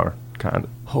almost an hour, kind of.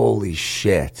 Holy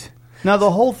shit. Now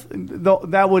the whole,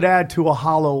 that would add to a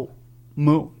hollow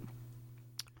moon.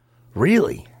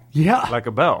 Really? Yeah. Like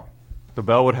a bell. The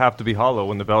bell would have to be hollow.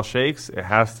 When the bell shakes, it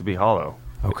has to be hollow.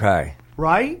 Okay.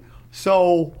 Right?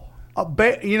 So,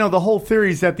 the whole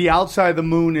theory is that the outside of the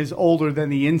moon is older than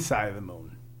the inside of the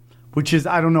moon, which is,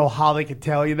 I don't know how they could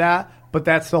tell you that, but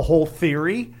that's the whole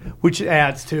theory, which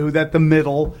adds to that the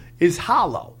middle is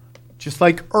hollow, just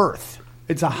like Earth.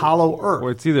 It's a hollow Earth.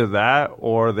 Well, it's either that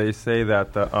or they say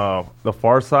that the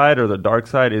far side or the dark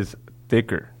side is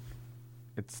thicker.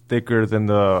 It's thicker than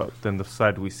the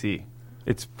side we see.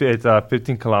 It's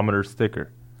 15 kilometers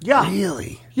thicker. Yeah.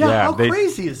 Really? Yeah, how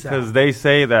crazy is that? Because they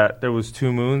say that there was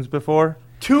 2 moons before.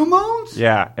 2 moons?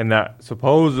 Yeah, and that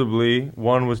supposedly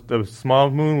the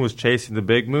small moon was chasing the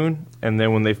big moon, and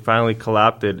then when they finally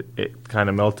collapsed it kind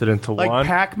of melted into one. Like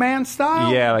Pac-Man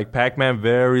style? Yeah, like Pac-Man,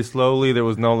 very slowly. There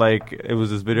was no it was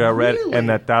this video I read, and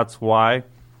that's why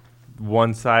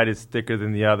one side is thicker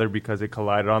than the other because it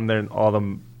collided on there and all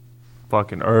the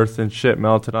fucking earth and shit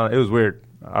melted on it. It was weird.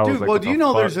 Dude, well, do you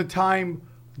know there's a time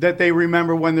that they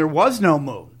remember when there was no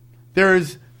moon? There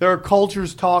are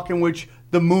cultures talk in which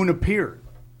the moon appeared.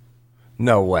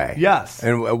 No way. Yes.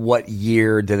 And what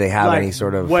year do they have any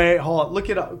sort of... Wait, hold on. Look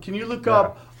it up. Can you look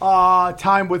up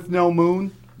time with no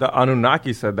moon? The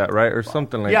Anunnaki said that, right? Or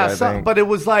something like that, I think. But it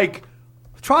was like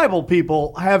tribal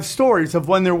people have stories of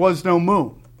when there was no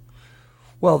moon.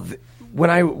 Well, when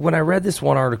I read this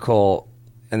one article...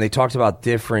 And they talked about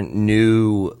different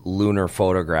new lunar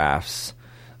photographs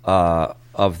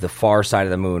of the far side of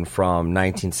the moon from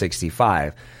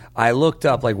 1965. I looked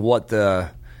up what the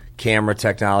camera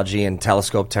technology and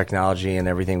telescope technology and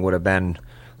everything would have been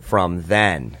from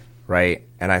then, right?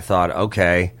 And I thought,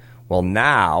 okay, well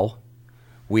now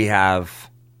we have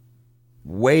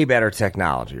way better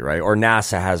technology, right? Or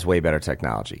NASA has way better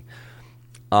technology.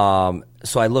 So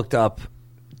I looked up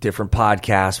different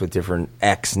podcasts with different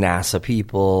ex-NASA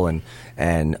people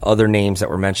and other names that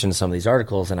were mentioned in some of these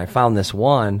articles. And I found this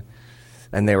one,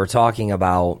 and they were talking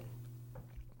about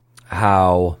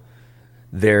how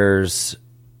it's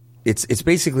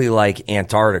basically like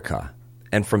Antarctica.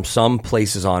 And from some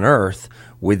places on Earth,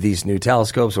 with these new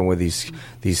telescopes and with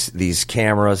these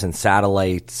cameras and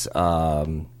satellites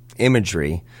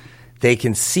imagery, they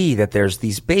can see that there's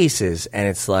these bases, and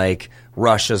it's like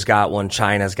Russia's got one,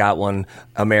 China's got one,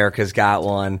 America's got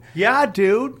one. Yeah,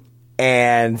 dude.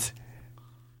 And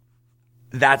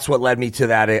that's what led me to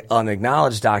that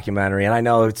Unacknowledged documentary. And I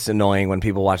know it's annoying when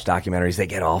people watch documentaries, they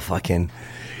get all fucking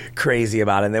crazy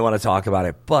about it and they want to talk about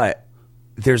it. But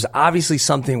there's obviously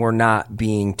something we're not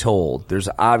being told. There's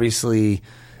obviously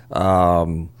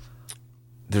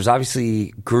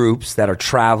groups that are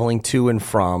traveling to and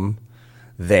from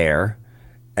there,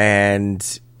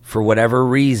 and for whatever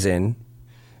reason,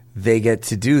 they get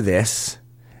to do this,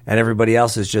 and everybody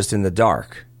else is just in the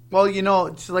dark. Well, you know,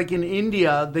 it's like in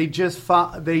India, they just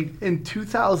found, in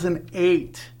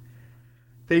 2008,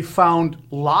 they found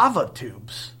lava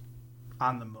tubes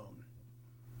on the moon.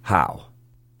 How?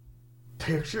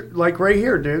 Picture, like right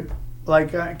here, dude.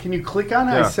 Like, can you click on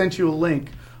it? Yeah. I sent you a link.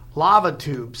 Lava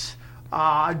tubes.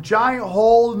 A giant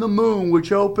hole in the moon,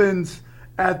 which opens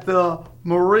at the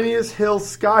Mauritius Hill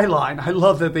skyline. I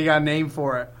love that they got a name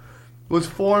for it. Was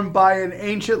formed by an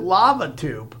ancient lava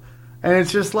tube. And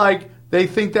it's just like, they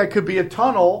think that could be a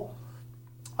tunnel.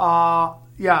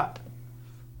 Yeah.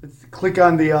 Click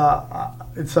on the,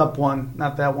 it's up one,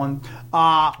 not that one.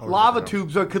 Lava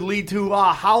tubes that could lead to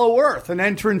hollow earth, an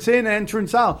entrance in,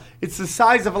 entrance out. It's the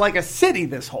size of like a city,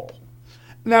 this hole.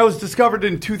 And that was discovered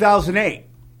in 2008.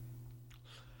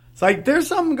 It's like, there's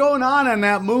something going on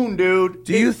that moon, dude.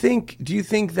 Do you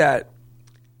think that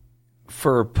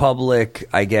for public,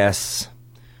 I guess,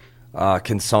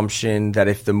 consumption, that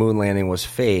if the moon landing was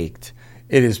faked,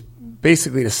 it is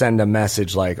basically to send a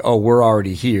message like, oh, we're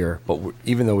already here, but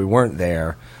even though we weren't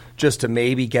there, just to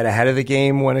maybe get ahead of the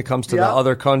game when it comes to the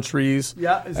other countries is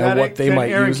and that what they might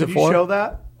Aaron, use it can for? You show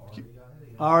that?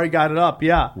 I already got it up,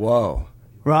 yeah. Whoa.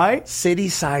 Right?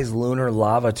 City-sized lunar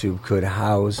lava tube could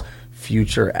house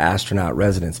future astronaut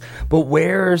residents. But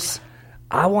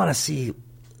I want to see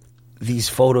these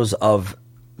photos of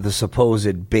the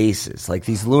supposed bases. Like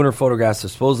these lunar photographs are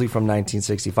supposedly from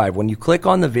 1965. When you click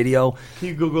on the video... Can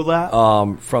you Google that?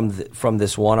 From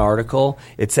this one article,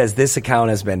 it says this account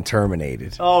has been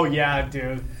terminated. Oh, yeah,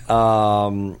 dude.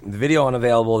 The video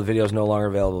unavailable. The video is no longer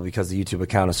available because the YouTube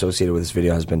account associated with this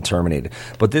video has been terminated.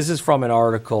 But this is from an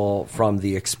article from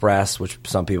The Express, which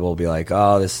some people will be like,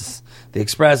 oh, The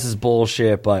Express is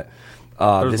bullshit, but...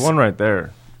 There's one right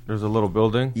there. There's a little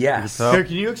building. Yes. Here,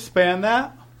 can you expand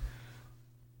that?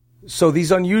 So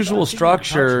these unusual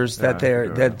structures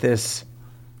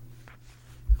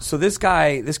So this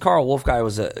guy, this Carl Wolf guy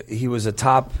was a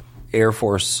top Air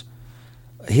Force.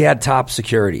 He had top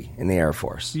security in the Air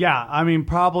Force. Yeah, I mean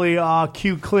probably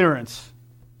Q clearance.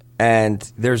 And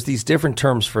there's these different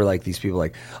terms for like these people.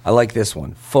 Like I like this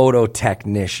one, photo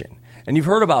technician. And you've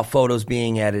heard about photos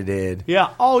being edited. Yeah.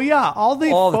 Oh yeah. All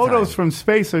the photos from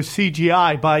space are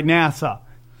CGI by NASA.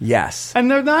 Yes.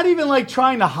 And they're not even like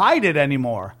trying to hide it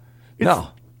anymore. No.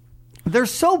 They're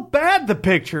so bad, the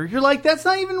picture. You're like, that's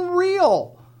not even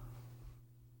real.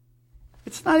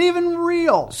 It's not even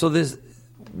real. So this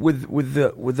with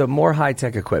the more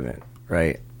high-tech equipment,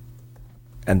 right?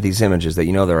 And these images that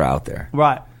they're out there.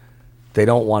 Right. They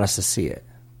don't want us to see it.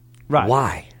 Right.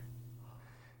 Why?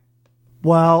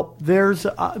 Well, there's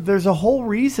a whole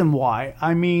reason why.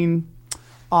 I mean,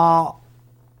 because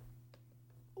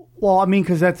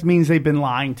that means they've been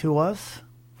lying to us.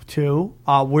 Too.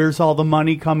 Where's all the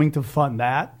money coming to fund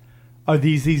that? Are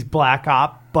these black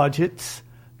op budgets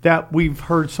that we've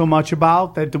heard so much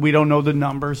about that we don't know the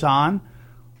numbers on?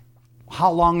 How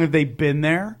long have they been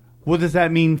there? What does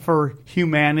that mean for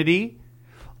humanity?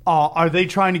 Are they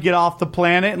trying to get off the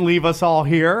planet and leave us all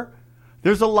here?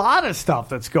 There's a lot of stuff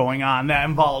that's going on that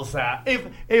involves that.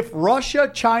 If Russia,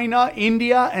 China,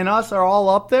 India, and us are all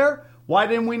up there, why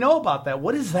didn't we know about that?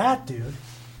 What is that, dude?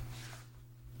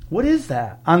 What is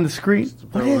that on the screen?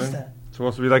 What is that? It's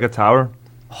supposed to be like a tower.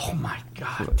 Oh my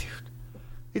God, dude!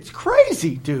 It's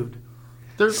crazy, dude.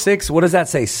 There's 6. What does that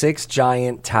say? 6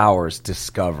 giant towers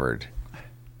discovered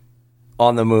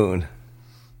on the moon.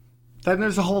 Then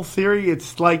there's a whole theory.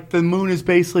 It's like the moon is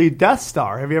basically a Death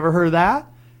Star. Have you ever heard of that?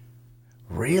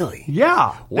 Really?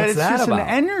 Yeah. What's that it's just about? An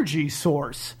energy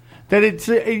source. That it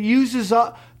uses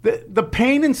the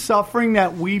pain and suffering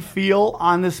that we feel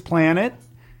on this planet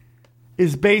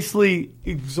is basically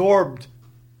absorbed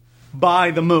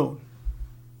by the moon.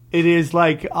 It is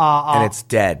like... and it's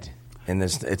dead. And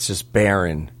it's just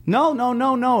barren.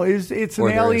 No. It's an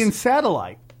alien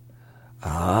satellite.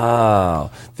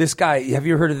 Oh. This guy, have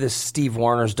you heard of this Steve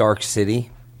Warner's Dark City?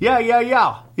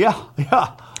 Yeah.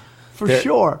 For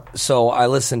sure. So I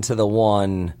listened to the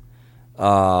one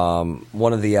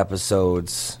of the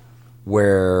episodes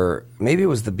where... Maybe it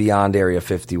was the Beyond Area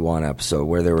 51 episode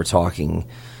where they were talking...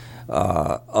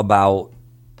 about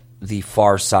the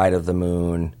far side of the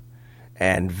moon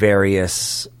and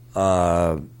various,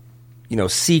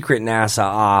 secret NASA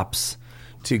ops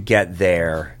to get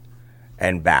there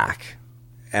and back.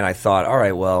 And I thought, all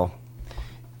right, well,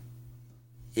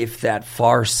 if that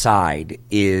far side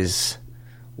is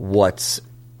what's,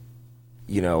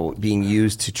 being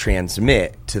used to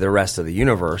transmit to the rest of the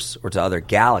universe or to other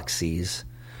galaxies,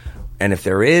 and if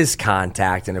there is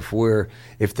contact, and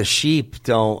if the sheep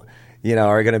don't,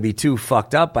 are going to be too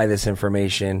fucked up by this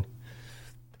information,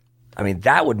 I mean,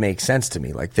 that would make sense to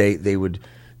me. Like they would,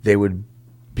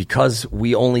 because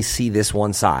we only see this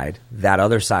one side, that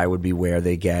other side would be where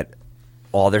they get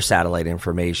all their satellite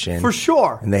information. For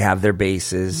sure. And they have their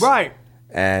bases. Right.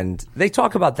 And they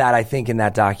talk about that, I think, in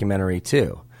that documentary,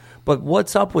 too. But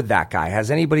what's up with that guy? Has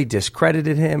anybody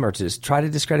discredited him or just try to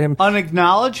discredit him?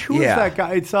 Unacknowledged? Who is that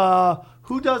guy? It's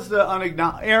who does the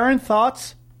unacknowledged? Aaron,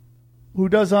 thoughts? Who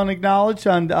does Unacknowledged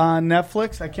on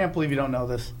Netflix? I can't believe you don't know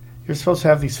this. You're supposed to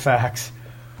have these facts.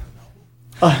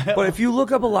 But if you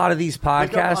look up a lot of these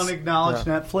podcasts, Unacknowledged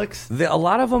Netflix, a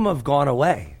lot of them have gone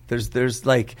away. There's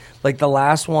like the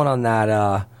last one on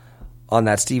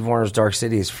that Steve Warner's Dark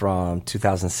City is from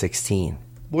 2016.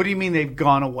 What do you mean they've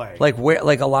gone away? Like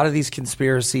a lot of these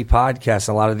conspiracy podcasts,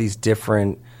 a lot of these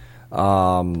different,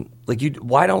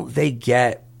 why don't they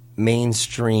get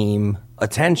mainstream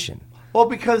attention? Well,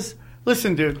 because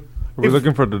listen, dude, are we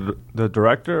looking for the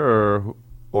director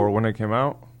or when it came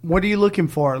out? What are you looking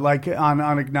for? Like on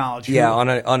Unacknowledged? Yeah, on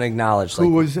Unacknowledged. What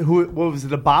was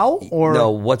it about? Or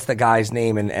no? What's the guy's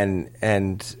name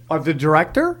and of the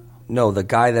director? No, the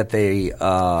guy that they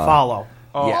follow.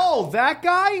 Oh, that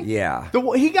guy? Yeah.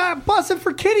 He got busted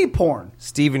for kiddie porn.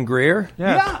 Stephen Greer?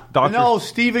 Yeah. No,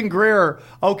 Stephen Greer.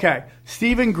 Okay.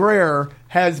 Stephen Greer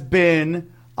has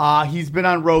been, he's been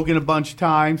on Rogan a bunch of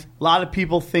times. A lot of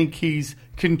people think he's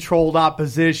controlled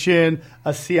opposition,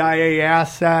 a CIA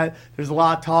asset. There's a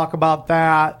lot of talk about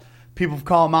that. People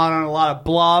call him out on a lot of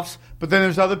bluffs. But then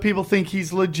there's other people think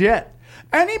he's legit.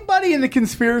 Anybody in the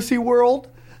conspiracy world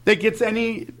that gets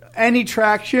any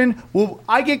traction, well,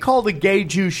 I get called a gay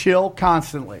Jew shill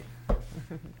constantly.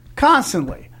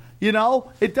 Constantly.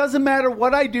 It doesn't matter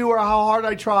what I do or how hard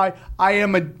I try. I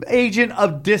am an agent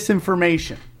of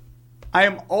disinformation. I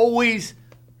am always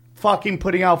fucking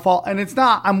putting out false, and it's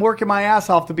not. I'm working my ass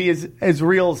off to be as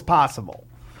real as possible.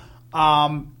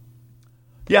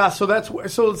 Yeah, so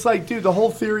it's like, dude, the whole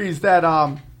theory is that,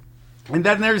 and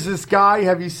then there's this guy.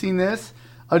 Have you seen this?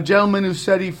 A gentleman who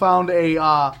said he found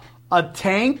a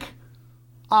tank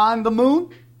on the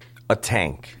moon. A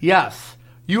tank. Yes.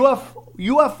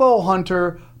 UFO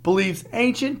hunter believes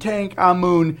ancient tank on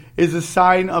moon is a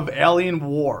sign of alien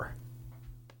war.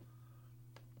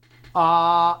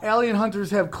 Alien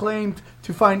hunters have claimed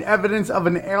to find evidence of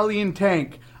an alien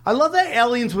tank. I love that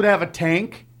aliens would have a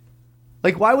tank.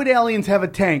 Like, why would aliens have a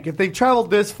tank? If they've traveled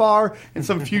this far in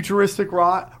some futuristic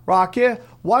rocket,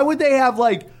 why would they have,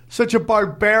 like, such a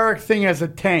barbaric thing as a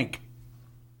tank?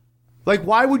 Like,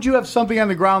 why would you have something on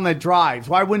the ground that drives?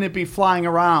 Why wouldn't it be flying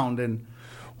around? And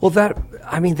well,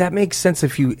 that makes sense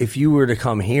if you were to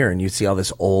come here and you see all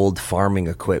this old farming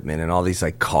equipment and all these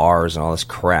like cars and all this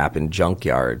crap in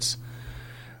junkyards.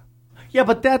 Yeah,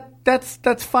 but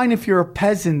that's fine if you're a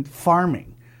peasant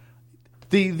farming.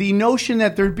 The notion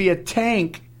that there'd be a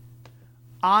tank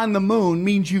on the moon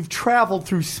means you've traveled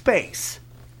through space.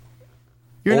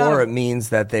 It means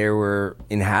that there were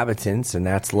inhabitants and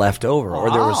that's left over.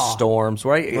 Or there were storms,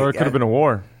 right? Or it could have been a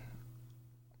war.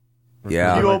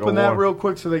 Yeah. Can you open that real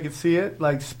quick so they can see it?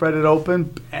 Like, spread it open.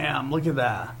 Bam, look at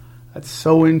that. That's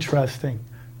so interesting.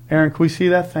 Aaron, can we see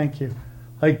that? Thank you.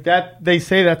 Like that, they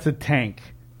say that's a tank.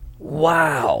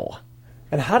 Wow.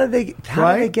 And how did they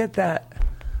get that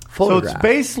photograph? So it's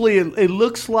basically, it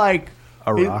looks like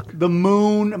a rock. The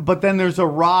moon, but then there's a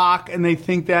rock, and they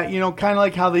think that, kind of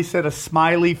like how they said a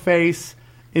smiley face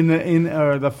in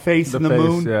the face in the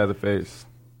moon. Yeah, the face.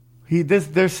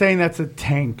 They're saying that's a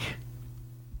tank.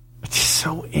 It's just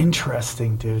so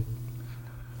interesting, dude.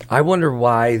 I wonder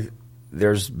why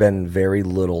there's been very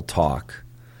little talk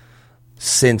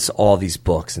since all these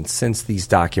books and since these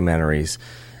documentaries.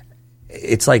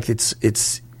 It's like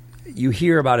it's you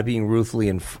hear about it being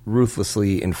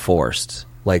ruthlessly enforced,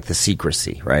 like the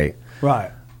secrecy, right?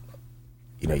 Right.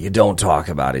 You don't talk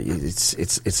about it.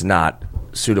 It's not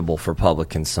suitable for public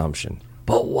consumption.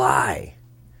 But why?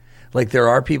 Like, there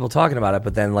are people talking about it,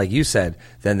 but then, like you said,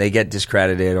 then they get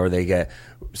discredited or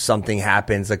something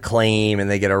happens, a claim, and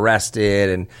they get arrested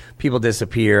and people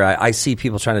disappear. I see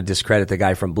people trying to discredit the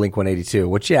guy from Blink-182,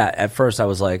 which, yeah, at first I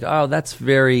was like, oh, that's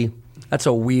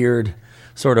a weird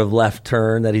sort of left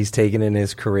turn that he's taken in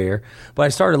his career. But I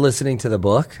started listening to the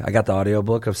book. I got the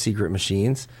audiobook of Secret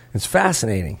Machines. It's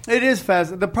fascinating. It is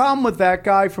fascinating. The problem with that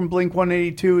guy from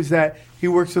Blink-182 is that he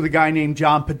works with a guy named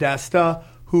John Podesta,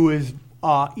 who is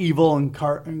evil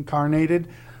incarnated.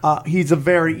 He's a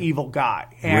very evil guy,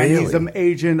 and Really? he's an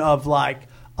agent of like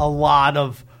a lot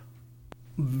of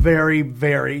very,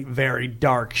 very, very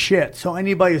dark shit. So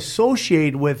anybody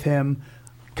associated with him,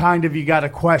 kind of, you got to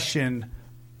question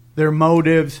their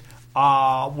motives.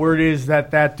 Word is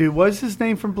that dude, what's his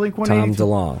name from Blink-182? Tom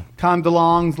DeLonge. Tom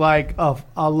DeLonge's like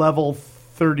a level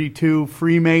 32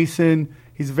 Freemason.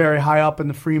 He's very high up in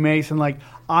the Freemason. Like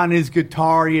on his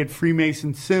guitar, he had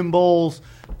Freemason symbols.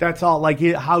 That's all. Like,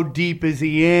 how deep is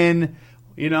he in?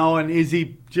 You know, and is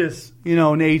he just, you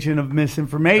know, an agent of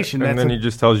misinformation? And then he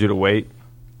just tells you to wait.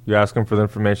 You ask him for the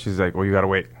information. He's like, well, you got to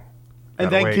wait.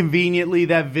 And then conveniently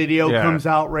that video comes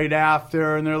out right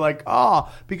after, and they're like,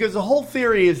 oh, because the whole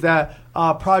theory is that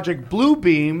Project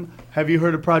Bluebeam, have you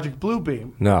heard of Project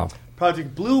Bluebeam? No.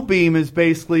 Project Bluebeam is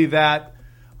basically that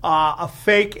a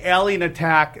fake alien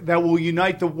attack that will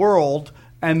unite the world,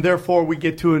 and therefore we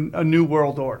get to a new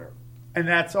world order. And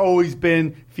that's always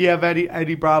been, if you have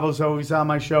Eddie Bravo's always on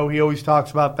my show, he always talks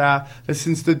about that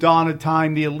since the dawn of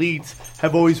time, the elites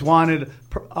have always wanted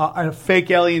a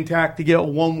fake alien attack to get a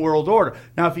one world order.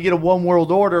 Now, if you get a one world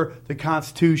order, the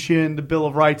Constitution, the Bill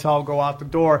of Rights all go out the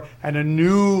door, and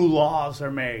new laws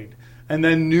are made, and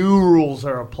then new rules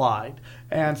are applied.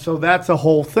 And so that's a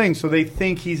whole thing. So they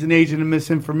think he's an agent of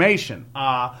misinformation.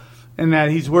 And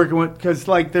that he's working with, because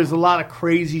like there's a lot of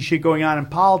crazy shit going on in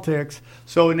politics,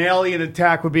 so an alien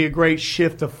attack would be a great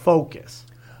shift of focus.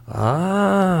 It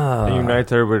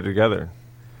unites everybody together.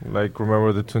 Like,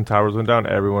 remember the Twin Towers went down,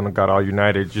 everyone got all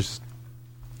united. Just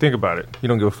think about it. You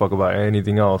don't give a fuck about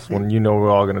anything else when you know we're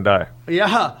all gonna die.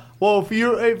 Yeah. Well,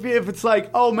 if it's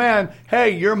like, oh man,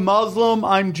 hey, you're Muslim,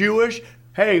 I'm Jewish.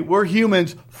 Hey, we're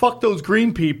humans. Fuck those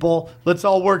green people. Let's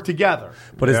all work together.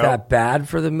 But is that bad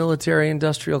for the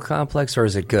military-industrial complex, or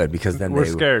is it good? Because then we're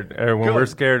scared. When we're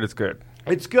scared, it's good.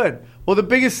 It's good. Well, the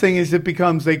biggest thing is it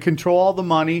becomes they control all the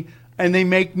money and they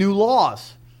make new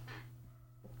laws.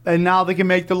 And now they can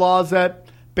make the laws that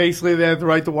basically they have the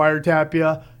right to wiretap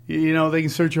you. You know, they can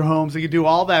search your homes. They can do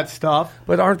all that stuff.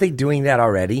 But aren't they doing that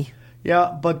already?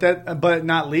 Yeah, but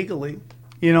not legally.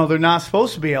 You know, they're not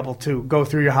supposed to be able to go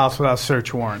through your house without a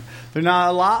search warrant. They're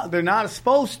not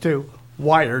supposed to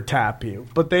wiretap you,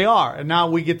 but they are. And now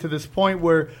we get to this point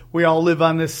where we all live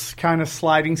on this kind of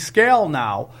sliding scale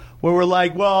now, where we're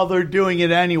like, well, they're doing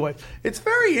it anyway. It's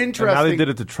very interesting. And now they did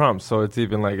it to Trump, so it's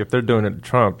even like if they're doing it to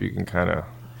Trump, you can kind of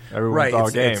everyone's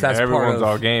all game. Everyone's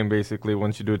all game basically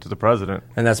once you do it to the president.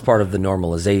 And that's part of the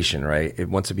normalization, right?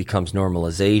 Once it becomes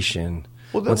normalization.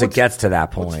 Once it gets to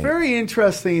that point. What's very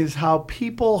interesting is how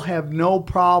people have no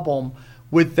problem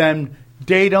with them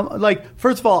data. Like,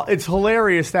 first of all, it's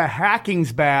hilarious that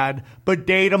hacking's bad, but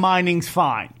data mining's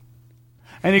fine.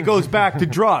 And it goes back to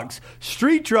drugs.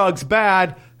 Street drugs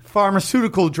bad,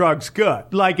 pharmaceutical drugs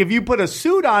good. Like, if you put a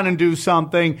suit on and do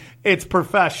something, it's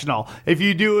professional. If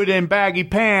you do it in baggy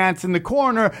pants in the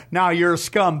corner, now you're a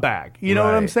scumbag. You know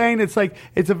what I'm saying? It's like,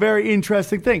 it's a very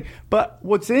interesting thing. But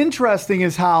what's interesting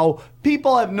is how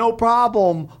people have no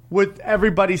problem with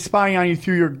everybody spying on you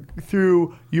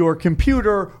through your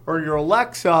computer or your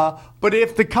Alexa. But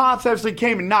if the cops actually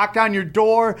came and knocked on your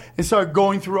door and started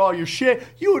going through all your shit,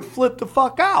 you would flip the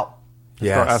fuck out.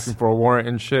 Start asking for a warrant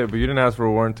and shit, but you didn't ask for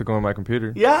a warrant to go on my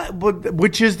computer. Yeah, but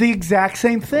which is the exact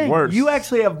same thing. Worse. You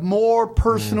actually have more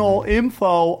personal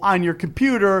info on your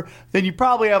computer than you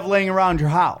probably have laying around your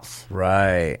house.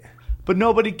 Right. But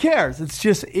nobody cares. It's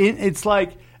just, it's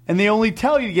like, and they only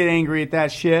tell you to get angry at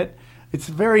that shit. It's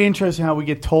very interesting how we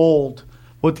get told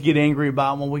what to get angry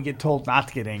about when we get told not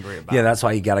to get angry about. Yeah, that's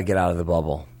why you got to get out of the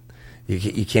bubble.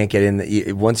 You can't get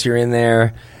in. Once you're in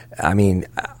there, I mean,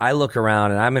 I look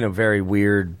around and I'm in a very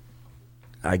weird,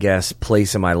 I guess,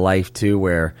 place in my life too,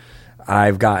 where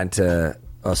I've gotten to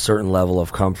a certain level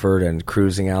of comfort and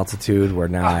cruising altitude where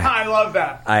now I love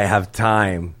that. I have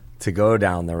time to go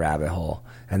down the rabbit hole.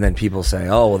 And then people say,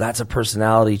 oh, well, that's a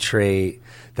personality trait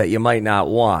that you might not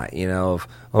want, you know,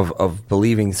 of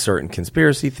believing certain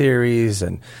conspiracy theories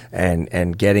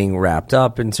and getting wrapped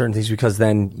up in certain things, because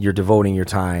then you're devoting your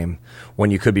time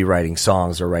when you could be writing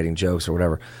songs or writing jokes or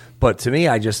whatever. But to me,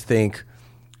 I just think,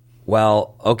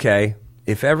 well, okay,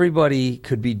 if everybody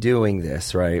could be doing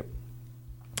this, right?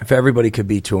 If everybody could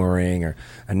be touring or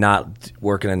and not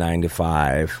working a 9 to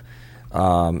 5,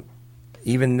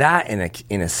 even that,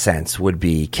 in a sense, would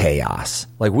be chaos.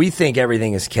 Like, we think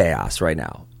everything is chaos right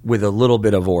now with a little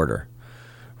bit of order,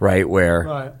 right?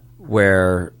 Where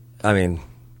I mean,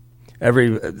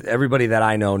 everybody that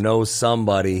I know knows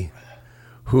somebody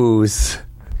who's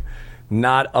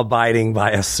not abiding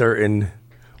by a certain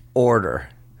order,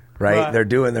 right? They're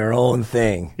doing their own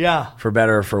thing, yeah, for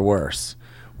better or for worse.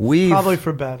 Probably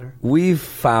for better. We've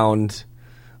found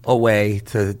a way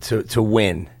to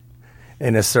win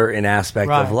in a certain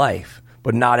aspect of life,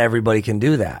 but not everybody can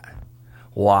do that.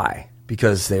 Why?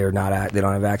 Because they don't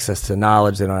have access to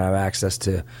knowledge. They don't have access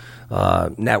to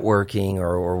networking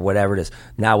or whatever it is.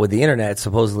 Now with the internet, it's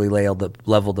supposedly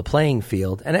leveled the playing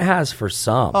field, and it has for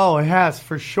some. Oh, it has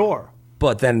for sure.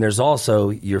 But then there's also,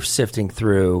 you're sifting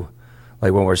through,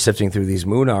 like when we're sifting through these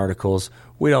moon articles,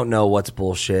 we don't know what's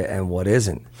bullshit and what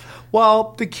isn't.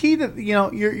 Well, the key that,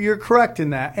 you're correct in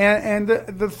that. And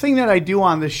the thing that I do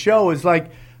on this show is,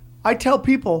 like, I tell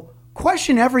people,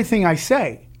 question everything I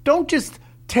say. Don't just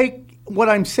take what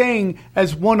I'm saying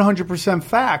as 100%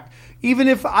 fact. Even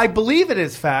if I believe it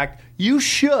is fact, you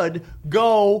should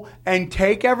go and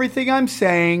take everything I'm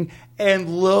saying and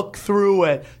look through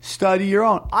it. Study your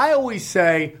own. I always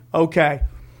say, okay,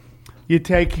 you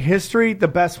take history, the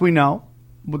best we know,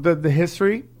 the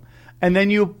history, and then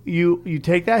you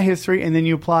take that history and then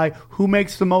you apply who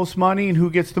makes the most money and who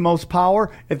gets the most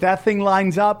power. If that thing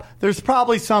lines up, there's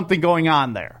probably something going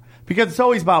on there, because it's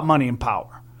always about money and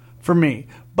power for me.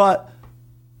 But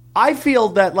I feel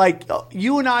that, like,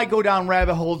 you and I go down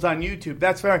rabbit holes on YouTube.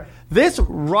 That's fair. This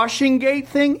Russiagate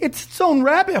thing, it's its own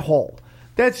rabbit hole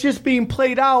that's just being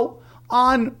played out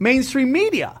on mainstream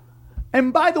media.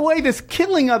 And by the way, this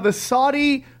killing of the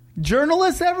Saudi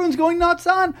journalists everyone's going nuts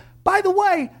on, by the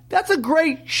way, that's a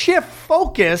great shift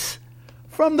focus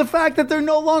from the fact that they're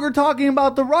no longer talking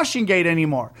about the Russiagate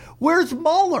anymore. Where's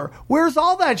Mueller? Where's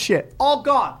all that shit? All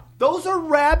gone. Those are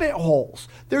rabbit holes.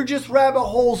 They're just rabbit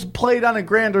holes played on a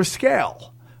grander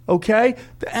scale. Okay?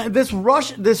 This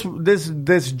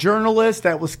journalist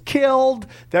that was killed,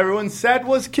 that everyone said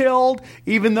was killed,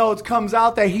 even though it comes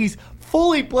out that he's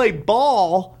fully played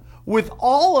ball with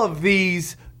all of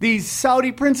these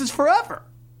Saudi princes forever.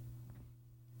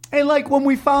 And like when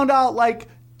we found out like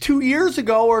 2 years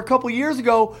ago or a couple years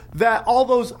ago that all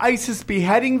those ISIS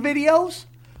beheading videos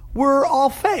were all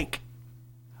fake.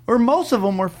 Or most of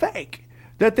them were fake.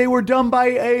 That they were done by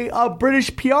a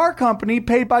British PR company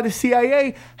paid by the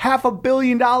CIA $500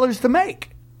 million to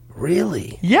make.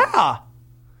 Really? Yeah.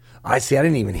 I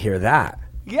didn't even hear that.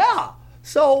 Yeah.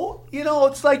 So,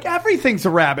 it's like everything's a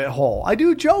rabbit hole. I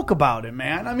do joke about it,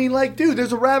 man. I mean, like, dude,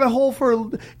 there's a rabbit hole for,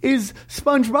 is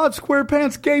SpongeBob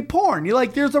SquarePants gay porn? You're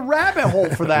like, there's a rabbit hole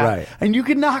for that. Right. And you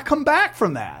cannot come back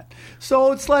from that.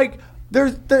 So it's like,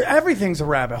 everything's a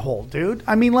rabbit hole, dude.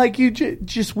 I mean, like,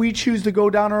 we choose to go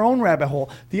down our own rabbit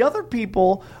hole. The other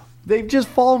people, they've just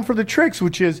fallen for the tricks,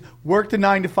 which is work the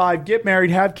 9 to 5, get married,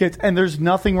 have kids, and there's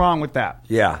nothing wrong with that.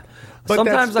 Yeah. But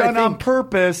sometimes that's done on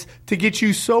purpose to get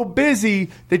you so busy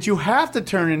that you have to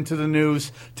turn into the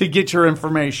news to get your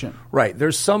information. Right.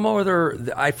 There's some other.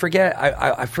 I forget.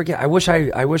 I forget. I wish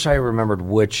I remembered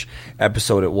which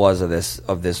episode it was of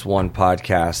this one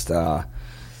podcast.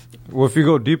 Well, if you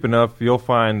go deep enough, you'll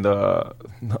find the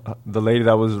lady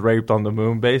that was raped on the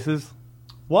moon bases.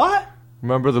 What?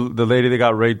 Remember the lady that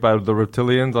got raped by the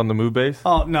reptilians on the moon base?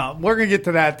 Oh no, we're gonna get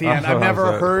to that at the end. I've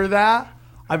never heard of that.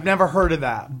 I've never heard of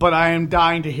that, but I am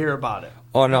dying to hear about it.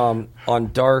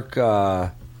 On Dark,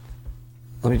 let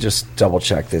me just double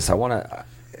check this. I want to.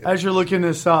 As you're looking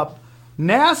this up,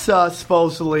 NASA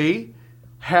supposedly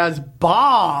has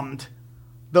bombed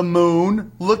the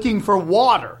moon looking for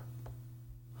water.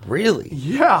 Really?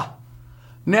 Yeah.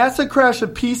 NASA crashed a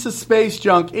piece of space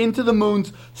junk into the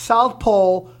moon's south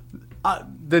pole.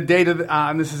 The data,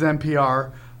 and this is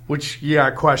NPR. Which, yeah,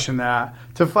 I question that.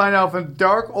 To find out if a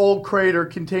dark old crater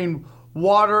contained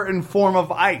water in form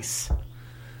of ice.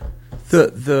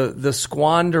 The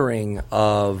squandering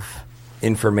of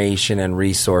information and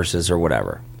resources or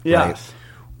whatever. Yes. Right?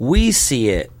 We see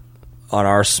it on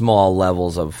our small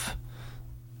levels of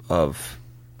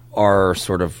our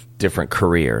sort of different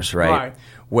careers, right?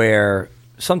 Where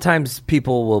sometimes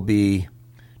people will be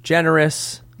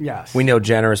generous. Yes. We know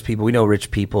generous people. We know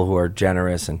rich people who are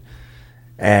generous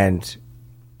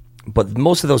but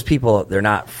most of those people, they're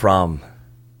not from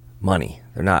money.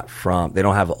 They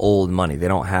don't have old money. They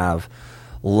don't have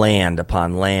land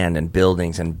upon land and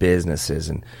buildings and businesses.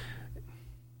 And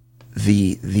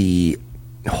the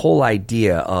whole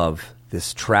idea of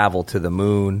this travel to the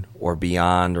moon or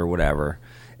beyond or whatever,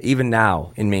 even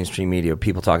now in mainstream media,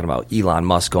 people talking about Elon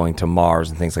Musk going to Mars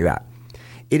and things like that.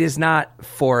 It is not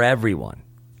for everyone.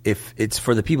 If it's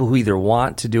for the people who either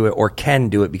want to do it or can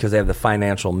do it because they have the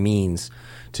financial means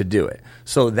to do it.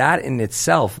 So that in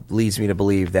itself leads me to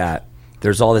believe that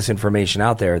there's all this information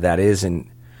out there that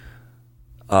isn't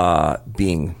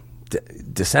being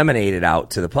disseminated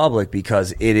out to the public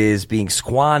because it is being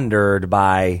squandered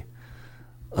by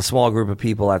a small group of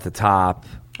people at the top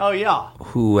Oh, yeah.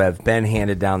 Who have been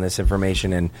handed down this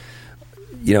information. And,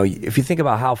 you know, if you think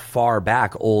about how far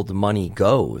back old money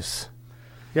goes.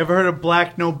 You ever heard of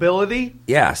black nobility?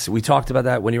 Yes, we talked about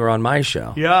that when you were on my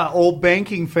show. Yeah, old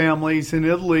banking families in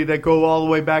Italy that go all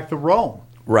the way back to Rome.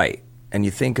 Right. And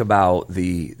you think about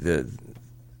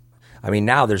I mean,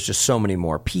 now there's just so many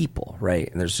more people, right?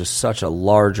 And there's just such a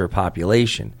larger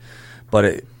population.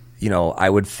 But, I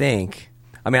would think,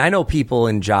 I know people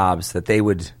in jobs that they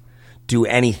would do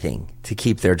anything to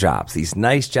keep their jobs. These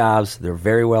nice jobs, they're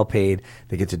very well paid.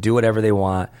 They get to do whatever they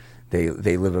want. They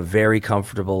live a very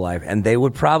comfortable life. And they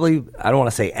would probably, I don't want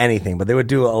to say anything, but they would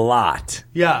do a lot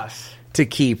to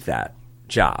keep that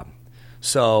job.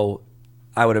 So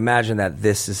I would imagine that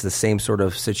this is the same sort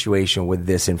of situation with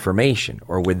this information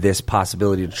or with this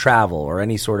possibility to travel or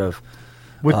any sort of...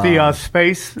 With the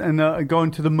space and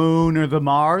going to the moon or the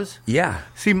Mars? Yeah.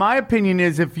 See, my opinion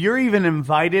is if you're even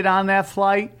invited on that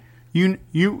flight,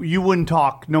 you wouldn't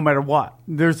talk no matter what.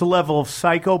 There's a level of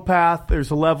psychopath.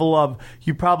 There's a level of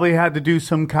you probably had to do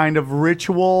some kind of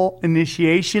ritual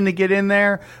initiation to get in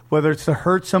there, whether it's to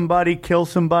hurt somebody, kill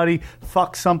somebody,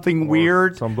 fuck something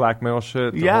weird. Some blackmail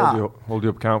shit to hold you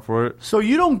account for it. So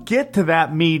you don't get to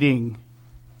that meeting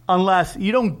unless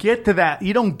you don't get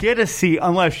a seat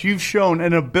unless you've shown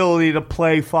an ability to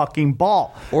play fucking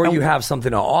ball. Or you have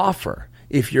something to offer.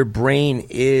 If your brain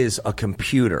is a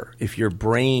computer, if you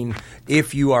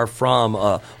are from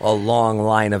a long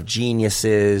line of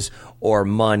geniuses or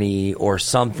money or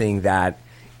something that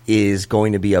is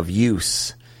going to be of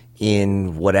use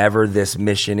in whatever this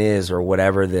mission is or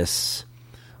whatever this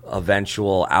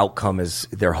eventual outcome is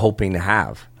they're hoping to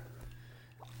have.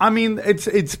 I mean,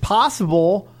 it's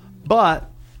possible, but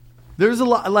there's a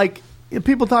lot, like,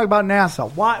 people talk about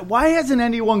NASA. Why hasn't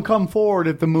anyone come forward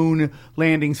if the moon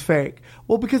landing's fake?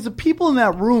 Well, because the people in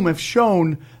that room have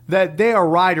shown that they are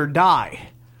ride or die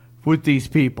with these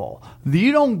people.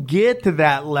 You don't get to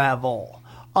that level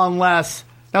unless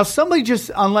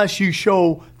you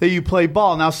show that you play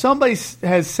ball. Now, somebody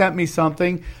has sent me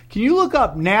something. Can you look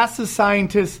up NASA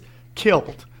scientists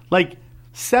killed? Like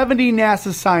 70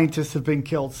 NASA scientists have been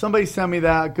killed. Somebody sent me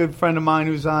that. A good friend of mine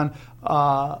who's on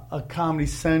a Comedy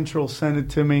Central sent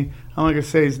it to me. I'm not going to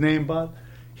say his name, but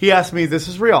he asked me, this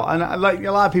is real. And like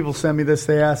a lot of people send me this.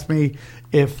 They ask me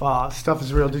if stuff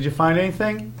is real. Did you find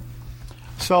anything?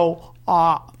 So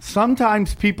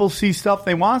sometimes people see stuff,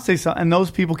 they want to say something, and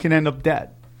those people can end up dead.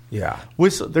 Yeah.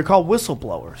 They're called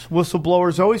whistleblowers.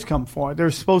 Whistleblowers always come forward.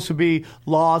 There's supposed to be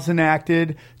laws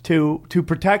enacted to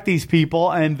protect these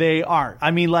people, and they aren't.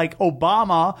 I mean, like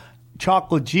Obama,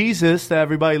 Chocolate Jesus that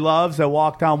everybody loves, that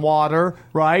walked on water,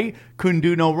 right? Couldn't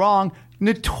do no wrong.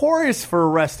 Notorious for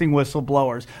arresting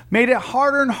whistleblowers. Made it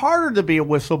harder and harder to be a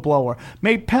whistleblower.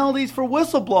 Made penalties for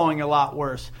whistleblowing a lot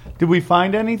worse. Did we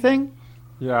find anything?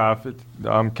 Yeah,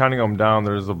 I'm counting them down.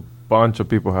 There's a bunch of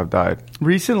people have died.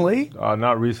 Recently?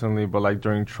 Not recently, but like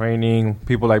during training.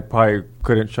 People like probably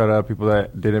couldn't shut up. People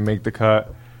that didn't make the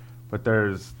cut. But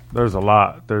there's a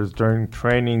lot. There's during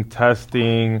training,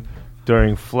 testing,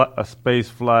 during a space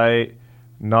flight,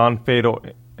 non-fatal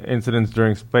incidents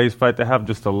during space flight. They have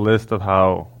just a list of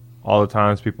how all the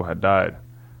times people had died.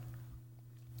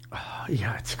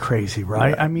 Yeah, it's crazy,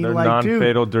 right? Yeah, I mean, they're like,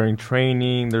 non-fatal during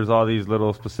training. There's all these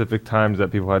little specific times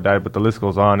that people had died, but the list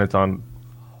goes on. It's on.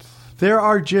 There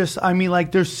are just, I mean,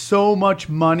 like, there's so much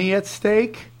money at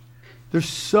stake. There's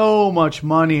so much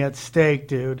money at stake,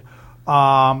 dude.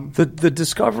 The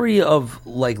discovery of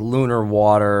like lunar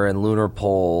water and lunar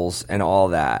poles and all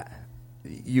that,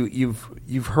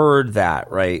 you've heard that,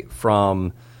 right,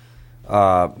 from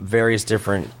various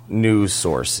different news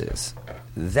sources.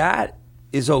 That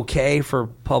is okay for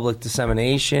public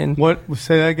dissemination. What?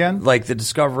 Say that again? Like the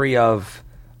discovery of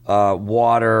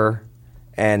water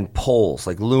and poles,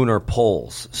 like lunar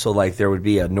poles. So like there would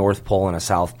be a North Pole and a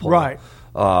South Pole, right,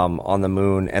 on the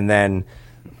moon, and then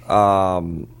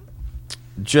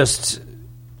just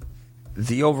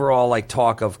the overall like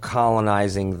talk of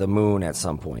colonizing the moon at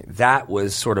some point. That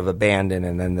was sort of abandoned,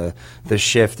 and then the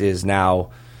shift is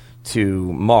now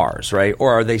to Mars, right?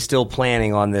 Or are they still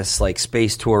planning on this like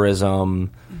space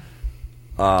tourism?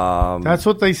 That's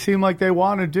what they seem like they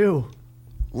want to do.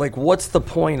 Like, what's the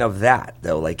point of that,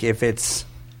 though? Like, if it's...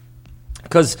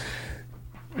 Because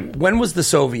when was the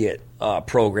Soviet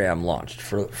program launched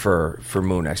for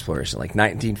moon exploration? Like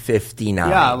 1959?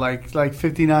 Yeah, like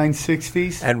 59,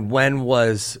 60s. And when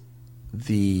was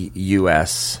the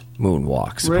U.S.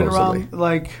 moonwalk, supposedly? Right around,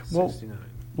 like...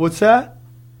 what's that?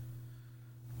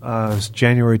 It was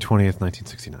January 20th,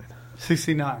 1969.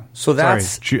 69. So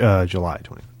that's... July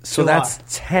 20th. So that's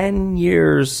 10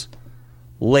 years...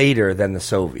 later than the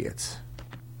Soviets,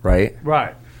 right?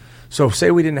 Right. So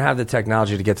say we didn't have the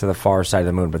technology to get to the far side of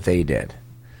the moon, but they did.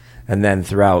 And then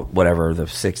throughout whatever the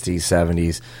 60s,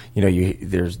 70s,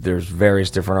 there's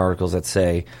various different articles that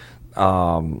say,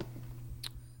 and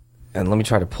let me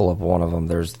try to pull up one of them.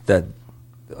 There's that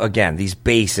again. These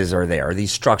bases are there.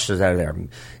 These structures that are there.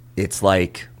 It's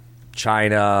like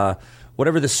China,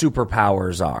 whatever the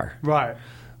superpowers are. Right.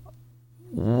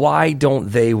 Why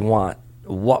don't they want?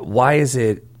 Why is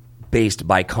it based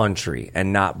by country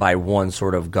and not by one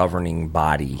sort of governing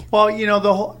body? Well,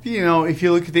 if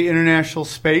you look at the International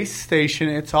Space Station,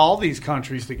 it's all these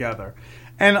countries together.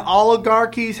 And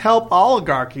oligarchies help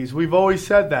oligarchies. We've always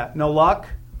said that. No luck?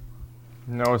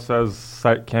 No, it says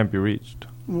site can't be reached.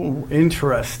 Ooh,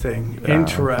 interesting. Yeah,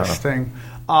 interesting.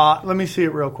 Let me see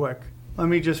it real quick. Let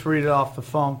me just read it off the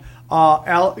phone.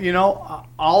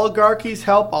 Oligarchies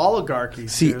help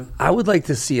oligarchies. See, dude. I would like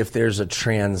to see if there's a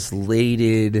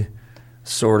translated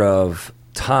sort of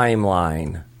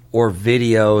timeline or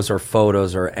videos or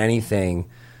photos or anything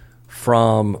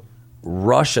from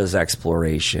Russia's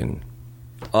exploration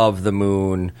of the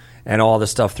moon and all the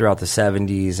stuff throughout the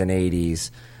 70s and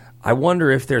 80s. I wonder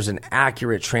if there's an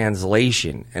accurate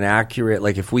translation,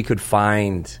 like if we could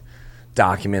find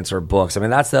documents or books. I mean,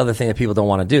 that's the other thing that people don't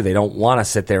want to do. They don't want to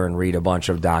sit there and read a bunch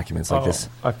of documents like this.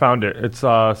 I found it. It's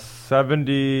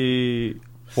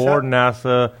 74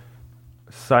 NASA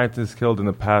scientists killed in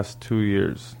the past 2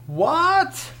 years.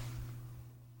 What?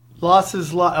 Lost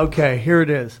his life. Okay, here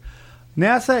it is.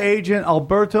 NASA agent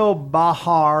Alberto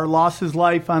Bahar lost his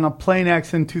life on a plane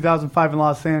accident in 2005 in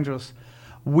Los Angeles.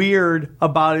 Weird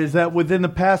about it is that within the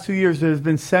past 2 years, there's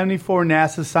been 74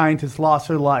 NASA scientists lost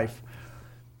their life.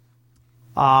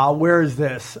 Where is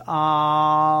this?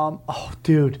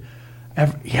 Dude.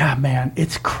 Yeah, man.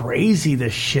 It's crazy,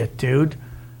 this shit, dude.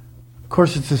 Of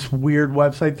course, it's this weird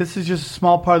website. This is just a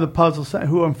small part of the puzzle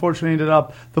who unfortunately ended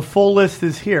up. The full list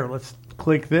is here. Let's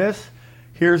click this.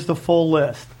 Here's the full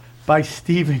list by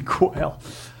Stephen Quayle.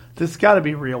 This got to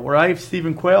be real, right? If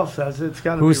Stephen Quayle says it, it's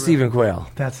got to be real. Who's Stephen Quayle?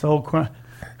 That's the whole crime.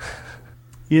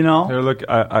 You know? Here, look.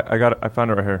 I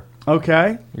found it right here.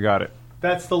 Okay. You got it.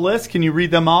 That's the list. Can you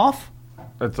read them off?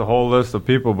 It's a whole list of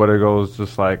people, but it goes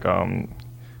just like a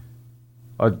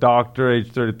doctor,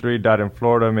 age 33, died in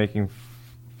Florida, making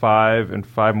 5 and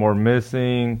 5 more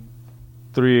missing.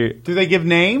 3. Do they give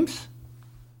names?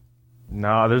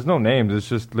 No, there's no names. It's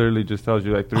just literally just tells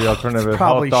you like 3 alternative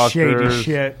probably health doctors. Shady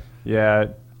shit. Yeah,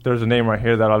 there's a name right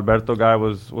here. That Alberto guy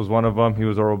was one of them. He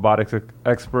was a robotics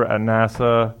expert at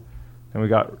NASA. And we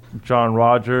got John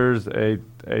Rogers, a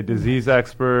disease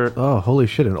expert. Oh, holy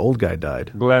shit, an old guy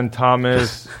died. Glenn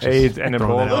Thomas, AIDS and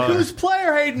Ebola. Look who's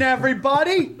player hating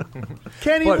everybody.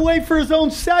 Can't even wait for his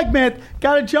own segment.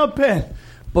 Got to jump in.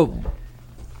 But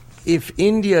if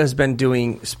India has been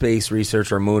doing space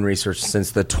research or moon research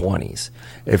since the 20s,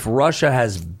 if Russia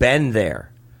has been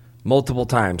there multiple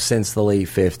times since the late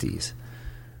 50s,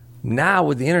 now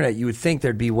with the internet, you would think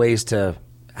there'd be ways to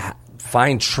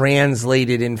find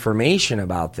translated information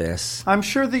about this. I'm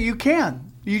sure that you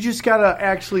can. You just got to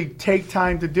actually take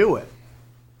time to do it.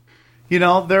 You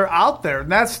know, they're out there.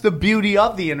 And that's the beauty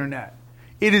of the internet.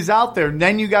 It is out there. And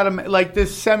then you got to, like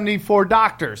this 74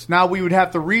 doctors. Now we would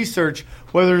have to research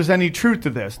whether there's any truth to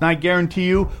this. And I guarantee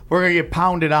you we're going to get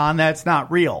pounded on. That's not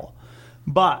real.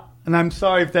 But, and I'm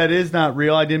sorry if that is not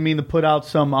real. I didn't mean to put out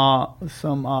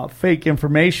some fake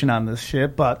information on this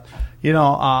shit. But, you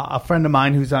know, a friend of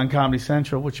mine who's on Comedy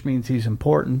Central, which means he's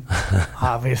important,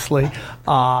 obviously.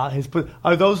 Are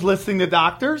those listing the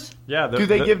doctors? Yeah. Do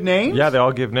they give names? Yeah, they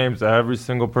all give names. Every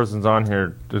single person's on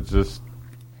here. It's just,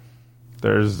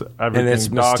 there's everything. And it's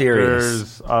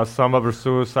mysterious. Some of them are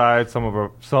suicide.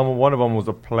 One of them was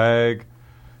a plague.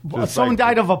 Someone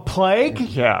died of a plague?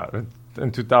 Yeah.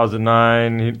 In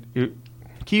 2009. Can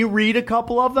you read a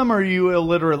couple of them, or are you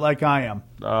illiterate like I am?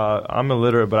 I'm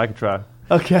illiterate, but I can try.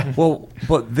 Okay. Well,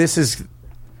 but this is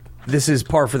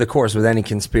par for the course with any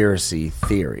conspiracy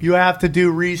theory. You have to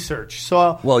do research.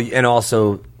 So and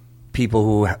also people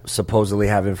who supposedly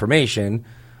have information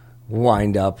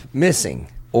wind up missing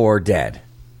or dead.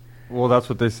 Well, that's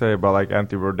what they say about like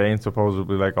Anthony Bourdain,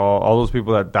 supposedly, like all those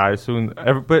people that die soon.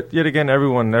 But yet again,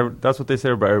 that's what they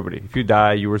say about everybody. If you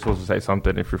die, you were supposed to say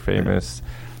something if you're famous.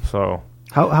 So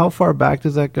how far back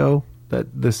does that go?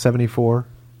 That the 74?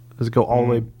 Does it go all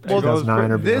the way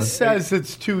 2009 or beyond? This says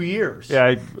it's 2 years.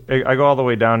 Yeah, I go all the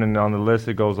way down, and on the list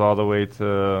it goes all the way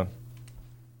to.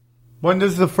 When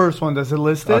does the first one? Does it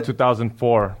list it?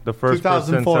 2004. The first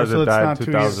person 2004, says so it it's died not 2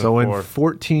 in years. 2004. So in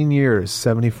 14 years,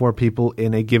 74 people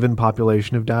in a given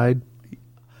population have died?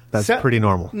 That's pretty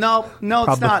normal. No,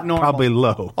 it's not normal. Probably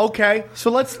low. Okay,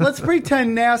 so let's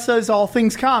pretend NASA is all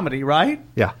things comedy, right?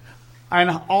 Yeah. And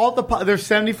there's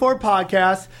 74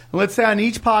 podcasts. And let's say on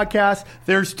each podcast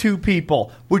there's 2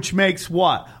 people, which makes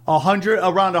what?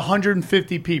 Around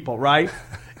 150 people, right?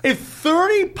 If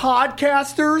 30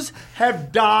 podcasters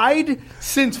have died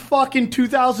since fucking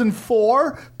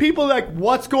 2004, people are like,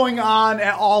 what's going on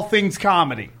at All Things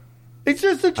Comedy? It's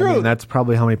just the truth. I mean, that's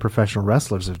probably how many professional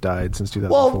wrestlers have died since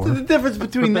 2004. Well, the difference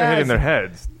between they're that hitting their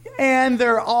heads. and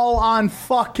they're all on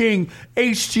fucking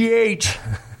HGH.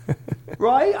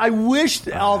 Right? I wish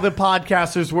all the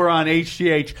podcasters were on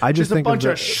HGH. I just think a bunch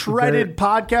of shredded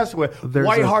podcasts with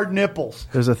white hard nipples.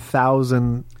 There's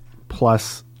 1,000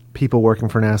 plus people working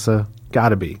for NASA.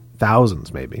 Gotta be.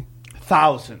 Thousands, maybe.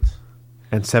 Thousands.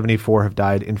 And 74 have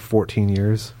died in 14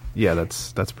 years. Yeah,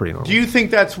 that's pretty normal. Do you think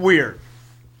that's weird?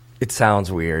 It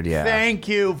sounds weird, yeah. Thank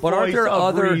you, but aren't there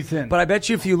other? Reason. But I bet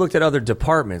you, if you looked at other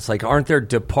departments, like aren't there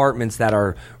departments that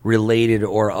are related,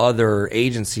 or other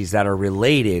agencies that are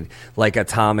related, like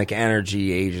atomic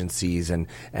energy agencies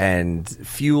and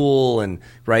fuel, and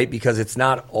right, because it's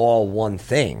not all one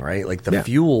thing, right? Like the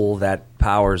fuel that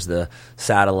powers the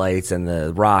satellites and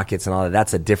the rockets and all that.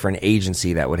 That's a different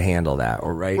agency that would handle that,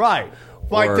 or right? Right.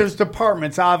 Like there's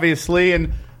departments, obviously,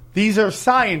 and. These are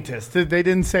scientists. They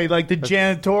didn't say like the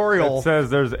janitorial. It says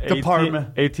there's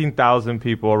department. 18,000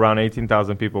 people. Around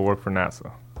 18,000 people work for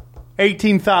NASA.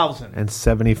 18,000. And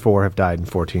 74 have died in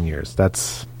 14 years.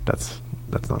 That's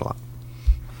not a lot.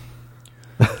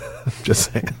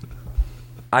 Just saying.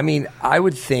 I mean, I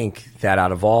would think that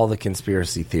out of all the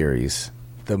conspiracy theories,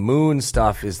 the moon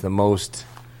stuff is the most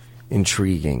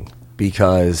intriguing,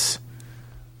 because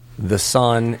the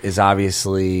sun is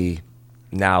obviously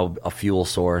now a fuel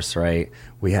source, right?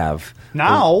 We have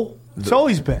it's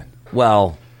always been.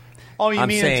 Well, you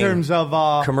mean in terms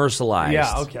of commercialized?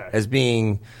 Yeah, okay. As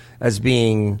being,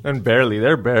 and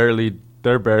they're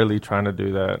barely trying to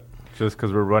do that, just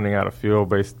because we're running out of fuel,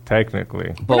 based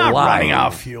technically. But we're not why? running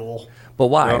out of fuel. But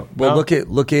why? Well, look at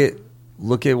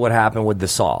what happened with the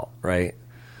salt, right?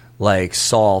 Like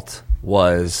salt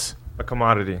was a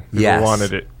commodity. People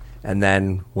wanted it, and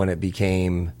then when it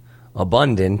became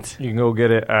abundant, you can go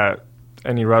get it at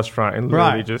any restaurant and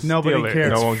literally just nobody steal it.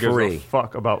 cares. No one It's gives free. a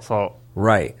fuck about salt.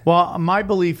 Right. Well, my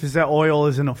belief is that oil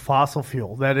isn't a fossil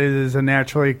fuel; that it is a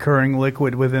naturally occurring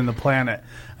liquid within the planet,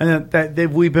 and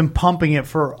that we've been pumping it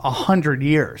for 100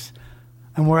 years,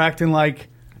 and we're acting like,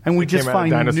 and we just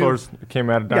find dinosaurs. It came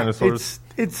out of dinosaurs.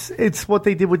 It's what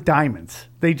they did with diamonds.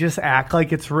 They just act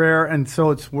like it's rare, and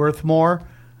so it's worth more.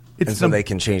 And so they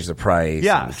can change the price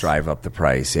and drive up the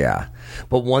price, yeah.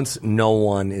 But once no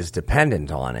one is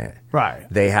dependent on it, right,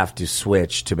 they have to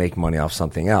switch to make money off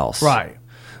something else. Right.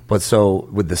 But so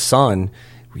with the sun,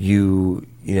 you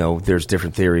know, there's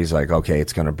different theories like, okay,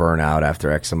 it's going to burn out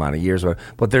after X amount of years.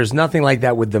 But there's nothing like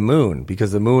that with the moon,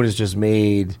 because the moon is just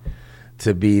made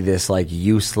to be this like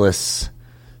useless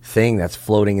thing that's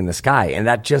floating in the sky. And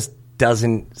that just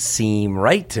doesn't seem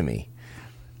right to me,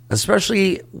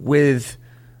 especially with...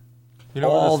 You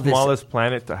know, the smallest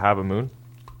planet to have a moon?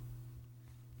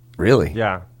 Really?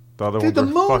 Yeah. The other dude, the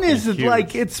moon is huge.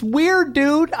 Like, it's weird,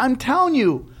 dude. I'm telling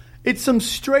you. It's some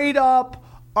straight up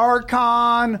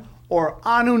Archon or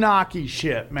Anunnaki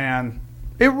shit, man.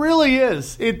 It really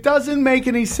is. It doesn't make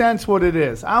any sense what it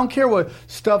is. I don't care what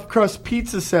Stuffed Crust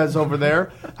Pizza says over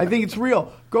there. I think it's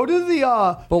real. Go to the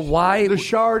but why the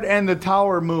Shard and the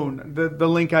Tower Moon, the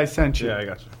link I sent you. Yeah, I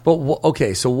got you. But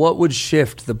okay, so what would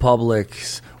shift the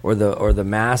public's or the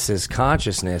masses'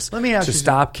 consciousness to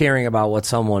stop caring about what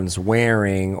someone's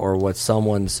wearing or what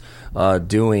someone's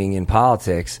doing in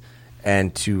politics,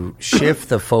 and to shift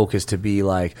the focus to be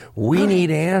like, we need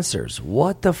answers.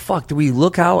 What the fuck? Do we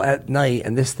look out at night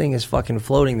and this thing is fucking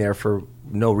floating there for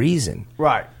no reason?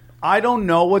 Right. I don't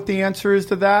know what the answer is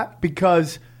to that,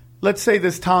 because let's say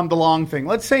this Tom DeLonge thing.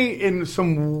 Let's say in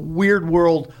some weird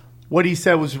world what he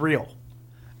said was real,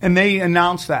 and they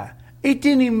announced that. It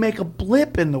didn't even make a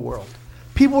blip in the world.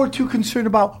 People are too concerned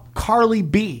about Carly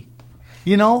B.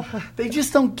 You know? They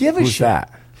just don't give a Who's shit.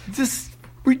 that? This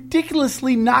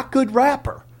ridiculously not good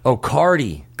rapper. Oh,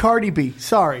 Cardi B.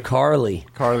 Sorry. Carly.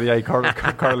 Carly,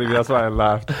 that's why I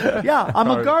laughed. Yeah,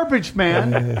 I'm a garbage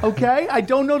man, okay? I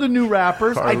don't know the new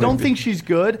rappers. I don't think she's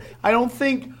good. I don't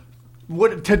think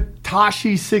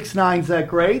Tekashi 6ix9ine's that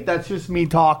great. That's just me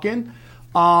talking.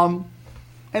 And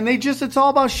it's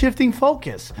all about shifting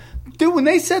focus. Dude, when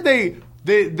they said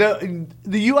the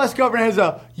U.S. government has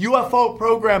a UFO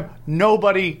program,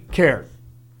 nobody cared.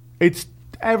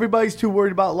 Everybody's too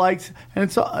worried about likes, and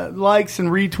it's likes and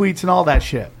retweets and all that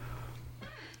shit.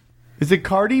 Is it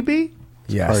Cardi B?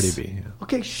 Yes. Cardi B. Yeah.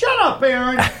 Okay, shut up,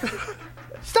 Aaron.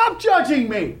 Stop judging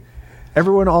me.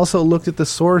 Everyone also looked at the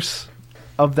source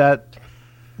of that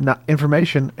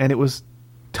information, and it was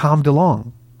Tom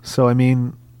DeLonge. So, I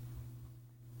mean,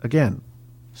 again.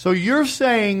 So you're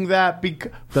saying that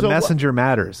the messenger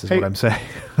matters is what I'm saying.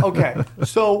 Okay.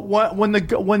 So when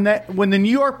the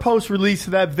New York Post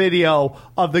released that video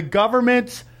of the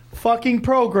government's fucking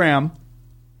program.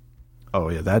 Oh,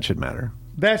 yeah, that should matter.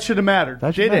 That should have mattered.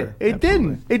 That should matter. It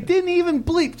didn't. It didn't even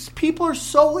bleep. People are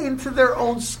so into their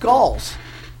own skulls.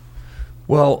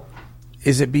 Well,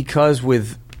 is it because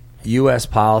with U.S.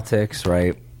 politics,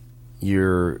 right?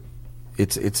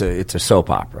 It's a soap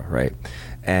opera, right?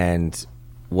 And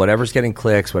whatever's getting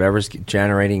clicks, whatever's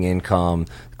generating income,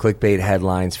 clickbait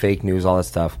headlines, fake news, all that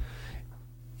stuff.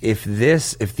 If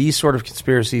these sort of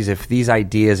conspiracies, if these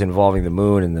ideas involving the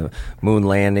moon and the moon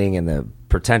landing and the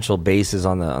potential bases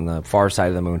on the far side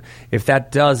of the moon, if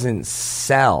that doesn't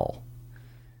sell,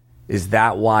 is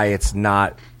that why it's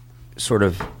not sort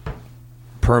of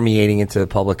permeating into the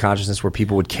public consciousness where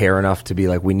people would care enough to be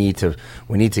like, we need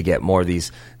to get more of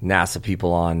these NASA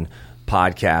people on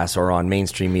podcasts or on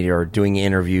mainstream media or doing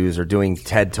interviews or doing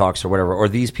TED Talks or whatever, or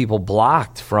these people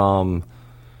blocked from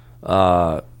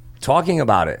talking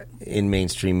about it in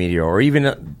mainstream media, or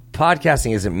even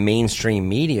podcasting isn't mainstream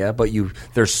media, but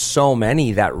there's so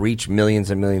many that reach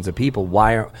millions and millions of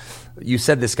people. You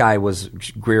said this guy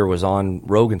Greer was on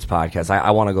Rogan's podcast. I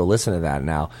want to go listen to that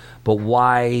now, but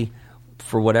why?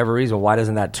 For whatever reason, why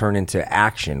doesn't that turn into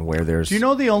action where there's... Do you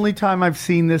know the only time I've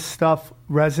seen this stuff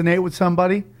resonate with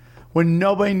somebody? When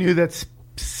nobody knew that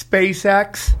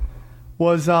SpaceX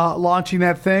was launching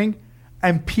that thing,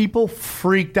 and people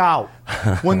freaked out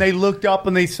when they looked up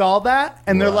and they saw that,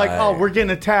 and they're like, oh, we're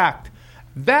getting attacked.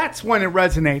 That's when it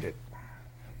resonated.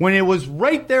 When it was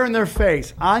right there in their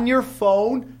face, on your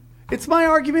phone. It's my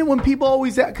argument when people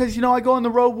always, because I go on the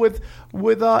road with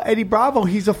Eddie Bravo.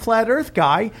 He's a flat Earth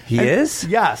guy. He is?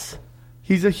 Yes,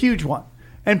 he's a huge one.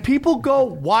 And people go,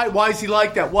 why is he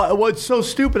like that? What's so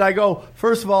stupid? I go,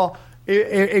 first of all,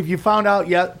 if you found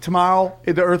out tomorrow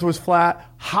the Earth was flat,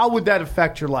 how would that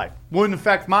affect your life? Wouldn't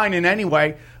affect mine in any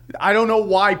way. I don't know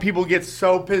why people get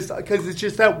so pissed, because it's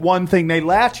just that one thing they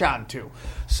latch on to.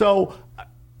 So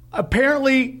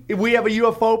apparently, if we have a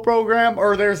UFO program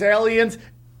or there's aliens,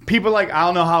 people are like, I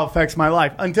don't know how it affects my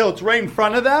life. Until it's right in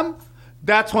front of them,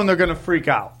 that's when they're going to freak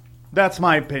out. That's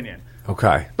my opinion.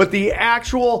 Okay. But the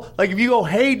actual, if you go,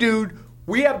 hey, dude,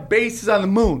 we have bases on the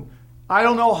moon. I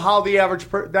don't know how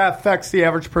that affects the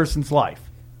average person's life.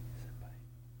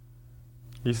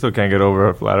 You still can't get over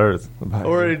a flat Earth.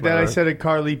 Or that I said at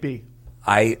Carly B.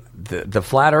 The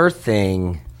flat Earth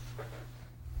thing,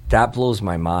 that blows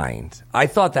my mind. I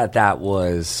thought that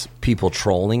was people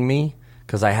trolling me.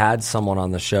 Because I had someone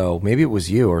on the show, maybe it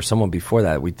was you or someone before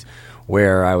that,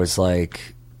 where I was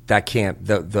like, that can't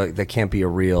be a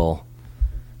real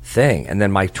thing. And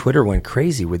then my Twitter went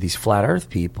crazy with these flat Earth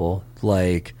people,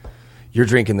 like, you're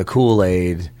drinking the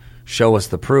Kool-Aid, show us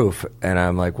the proof. And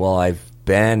I'm like, well, I've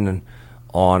been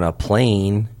on a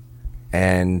plane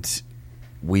and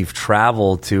we've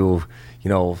traveled to,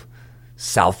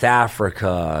 South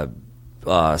Africa,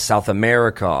 South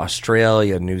America,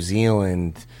 Australia, New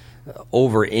Zealand,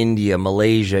 over India,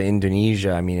 Malaysia,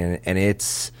 Indonesia. I mean, and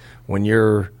it's when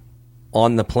you're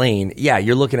on the plane,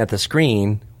 you're looking at the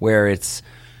screen where it's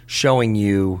showing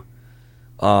you,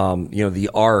 the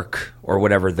arc or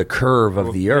whatever, the curve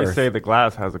of the Earth. They say the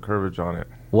glass has a curvage on it.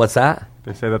 What's that?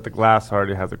 They say that the glass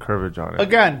already has a curvage on it.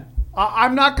 Again,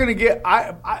 I'm not going to get...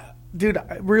 dude,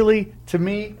 really, to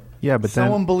me... Yeah, but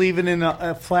someone believing in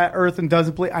a flat Earth and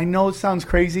doesn't believe... I know it sounds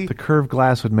crazy. The curved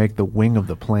glass would make the wing of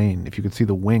the plane. If you could see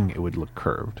the wing, it would look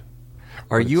curved.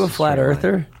 Are you a flat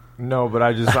earther? No, but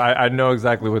I know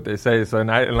exactly what they say. So and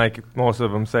like most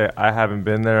of them say, I haven't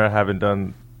been there. I haven't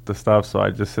done the stuff. So I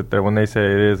just sit there when they say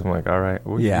it is. I'm like, all right.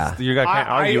 Well, you can't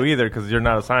argue either because you're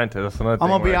not a scientist. That's another thing.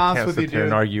 I'm gonna be honest with you, dude.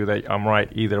 And argue that I'm right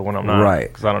either when I'm not. Right.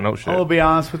 Because I don't know shit. I'm gonna be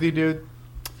honest with you, dude.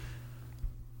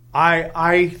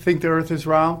 I think the Earth is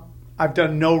round. I've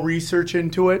done no research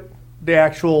into it, the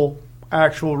actual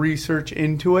research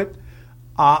into it.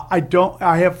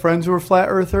 I have friends who are flat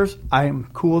earthers. I am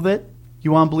cool with it.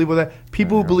 You want to believe with that?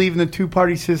 People who believe in the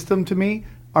two-party system, to me,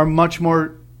 are much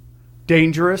more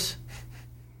dangerous.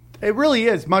 It really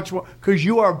is much more, because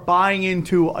you are buying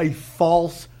into a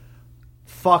false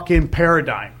fucking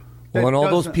paradigm. Well, and all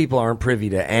those people aren't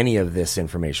privy to any of this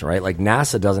information, right? Like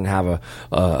NASA doesn't have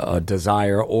a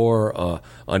desire or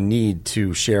a need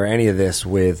to share any of this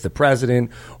with the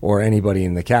president or anybody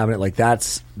in the cabinet. Like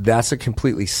that's a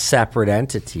completely separate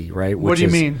entity, right? What do you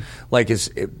mean? Like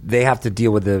they have to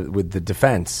deal with the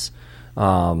defense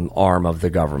arm of the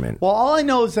government. Well, all I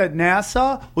know is that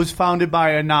NASA was founded by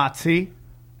a Nazi,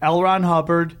 L. Ron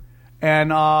Hubbard,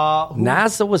 And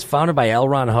NASA was founded by L.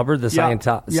 Ron Hubbard, the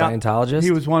Scientologist?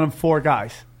 He was one of 4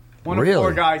 guys. One of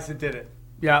 4 guys that did it.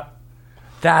 Yeah.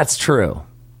 That's true.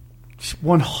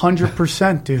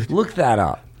 100%, dude. Look that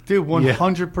up. Dude,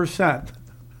 100%.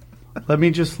 Let me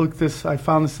just look this. I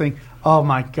found this thing. Oh,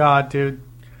 my God, dude.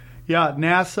 Yeah,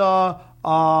 NASA.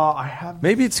 I have.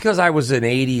 Maybe it's because I was an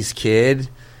 80s kid.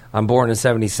 I'm born in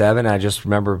 77. I just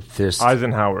remember this.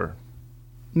 Eisenhower.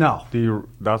 No.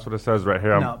 That's what it says right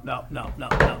here. No.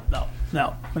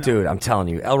 Dude, I'm telling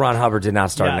you, L. Ron Hubbard did not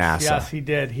start NASA. Yes, he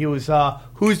did. He was,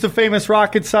 who's the famous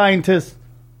rocket scientist?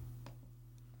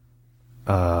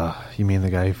 You mean the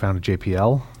guy who founded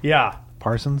JPL? Yeah.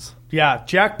 Parsons? Yeah,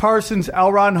 Jack Parsons,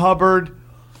 L. Ron Hubbard,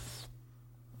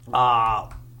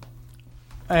 and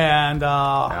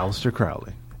Aleister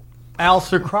Crowley.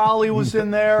 Aleister Crowley was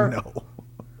in there. No.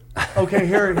 Okay,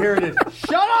 here it is.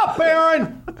 Shut up,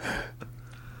 Aaron!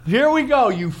 Here we go,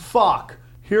 you fuck.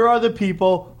 Here are the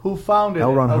people who founded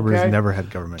L. Ron it. Hubbard okay? has never had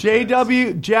government.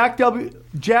 Jack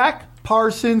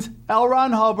Parsons, L.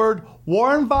 Ron Hubbard,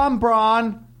 Warren von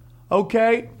Braun,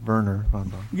 okay? Werner von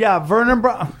Braun. Yeah, Werner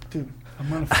Braun. Dude, I'm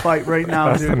going to fight right now,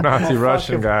 That's dude. the Nazi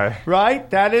Russian guy. Right?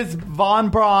 That is von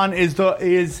Braun is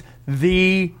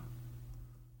the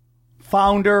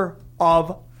founder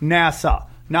of NASA.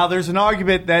 Now, there's an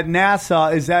argument that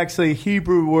NASA is actually a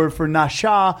Hebrew word for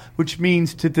nasha, which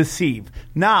means to deceive.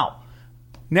 Now,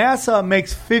 NASA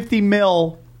makes $50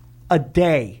 million a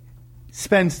day.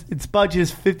 Its budget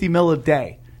is $50 million a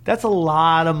day. That's a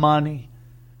lot of money.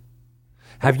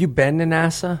 Have you been to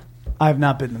NASA? I have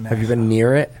not been to NASA. Have you been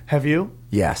near it? Have you?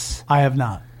 Yes. I have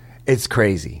not. It's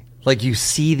crazy. Like, you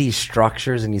see these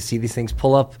structures and you see these things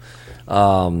pull up.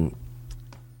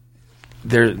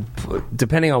 There,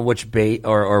 depending on which bait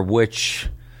or which,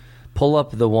 pull up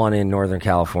the one in Northern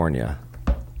California.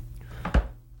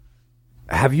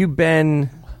 Have you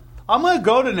been? I'm going to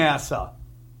go to NASA.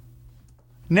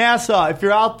 NASA, if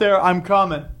you're out there, I'm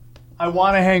coming. I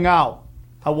want to hang out.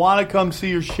 I want to come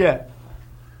see your shit.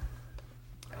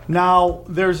 Now,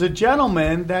 there's a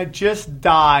gentleman that just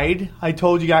died. I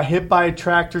told you, got hit by a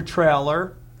tractor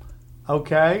trailer.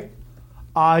 Okay?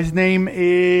 His name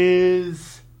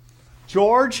is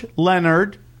George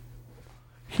Leonard.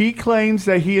 He claims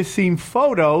that he has seen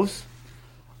photos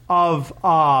of,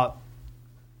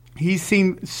 he's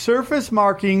seen surface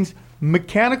markings,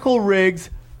 mechanical rigs,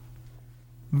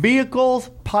 vehicles,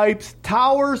 pipes,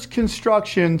 towers,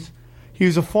 constructions. He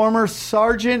was a former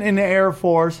sergeant in the Air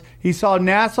Force. He saw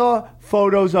NASA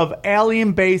photos of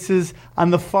alien bases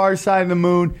on the far side of the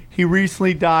moon. He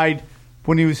recently died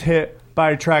when he was hit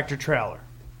by a tractor trailer.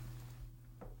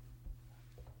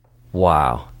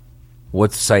 Wow.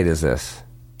 What site is this?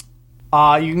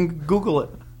 You can Google it.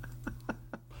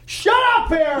 Shut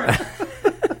up, Aaron!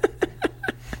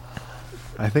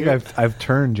 I think I've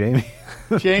turned, Jamie.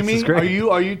 Jamie, are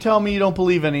you telling me you don't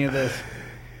believe any of this?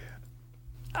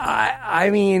 I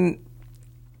mean,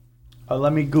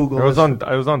 let me Google it.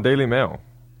 I was on Daily Mail.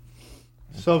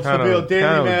 So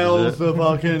Daily Mail is the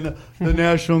fucking the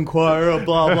National Enquirer,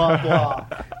 blah blah blah.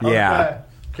 Yeah.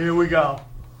 Okay, here we go.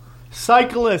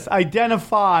 Cyclist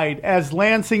identified as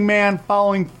Lansing man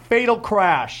following fatal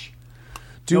crash.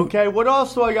 Okay, what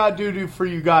else do I got to do for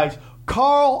you guys?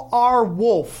 Carl R.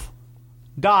 Wolf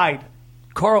died.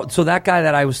 So that guy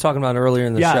that I was talking about earlier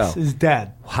in the show. Yes, is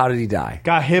dead. How did he die?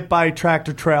 Got hit by a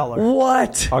tractor trailer.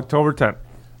 What? October 10th.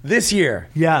 This year?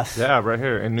 Yes. Yeah, right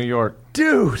here in New York.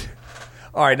 Dude.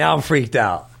 All right, now I'm freaked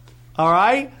out. All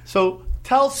right, so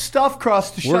tell Stuff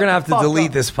Crust to shut the fuck up. We're going to have to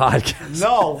delete this podcast.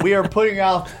 No, we are putting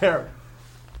out there.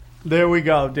 There we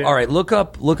go, dude. All right, look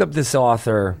up this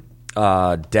author,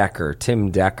 Decker.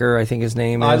 Tim Decker, I think his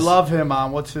name is. I love him.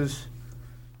 What's his?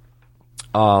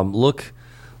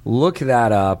 Look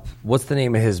that up. What's the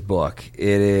name of his book?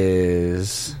 It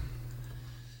is...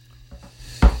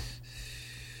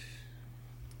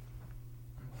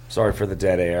 Sorry for the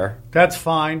dead air. That's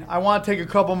fine. I want to take a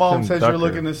couple moments as you're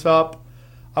looking this up.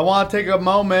 I want to take a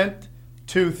moment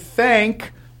to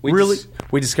thank...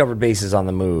 We discovered bases on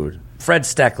the moon. Fred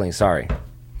Steckling, sorry.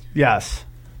 Yes.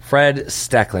 Fred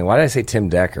Steckling. Why did I say Tim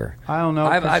Decker? I don't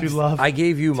know. You love I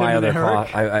gave you my other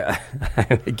coffee.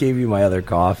 I gave you my other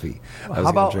coffee. How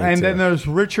about? And then there's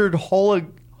Richard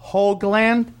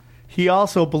Hoagland. He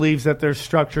also believes that there's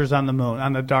structures on the moon,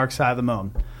 on the dark side of the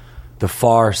moon. The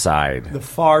far side. The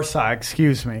far side.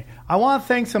 Excuse me. I want to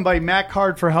thank somebody, Matt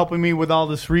Card, for helping me with all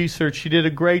this research. She did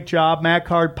a great job. Matt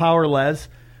Card, Powerless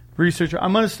researcher.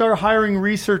 I'm going to start hiring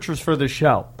researchers for the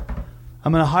show.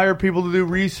 I'm going to hire people to do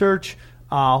research.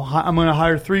 I'm going to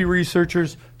hire 3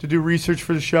 researchers to do research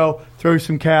for the show. Throw you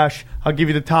some cash. I'll give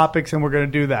you the topics, and we're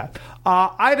going to do that.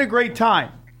 I had a great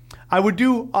time. I would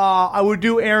do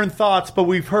Aaron Thoughts, but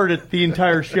we've heard it the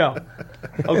entire show.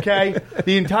 Okay?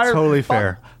 The entire totally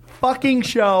fair. Fucking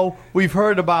show. We've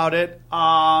heard about it.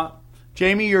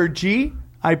 Jamie, you're a G.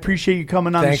 I appreciate you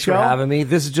coming on the show. Thanks for having me.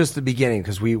 This is just the beginning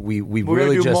because we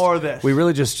really do just more of this. We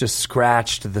really just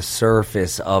scratched the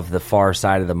surface of the far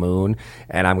side of the moon,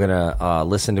 and I'm gonna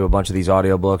listen to a bunch of these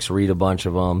audiobooks, read a bunch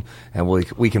of them, and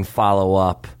we can follow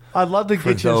up. I'd love to for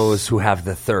get you those who have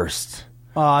the thirst.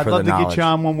 I'd love to knowledge. get you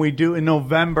on when we do in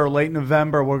November, late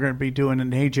November. We're going to be doing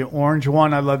an Agent Orange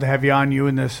one. I'd love to have you on. You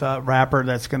and this rapper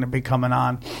that's going to be coming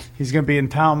on. He's going to be in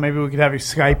town. Maybe we could have you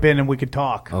Skype in and we could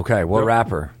talk. Okay, what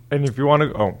rapper? And if you want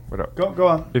to, what up? Go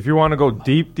on. If you want to go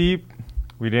deep,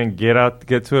 we didn't get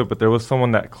to it, but there was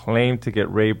someone that claimed to get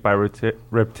raped by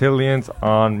reptilians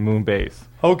on Moonbase.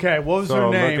 Okay, what was her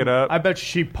name? Look it up. I bet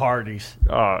she parties.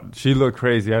 She looked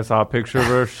crazy. I saw a picture of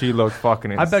her. She looked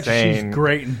fucking insane. I bet she's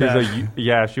great in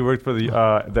bed. She worked for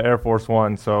the Air Force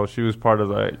One, so she was part of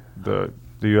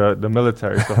the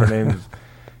military. So her name is.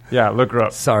 Yeah, look her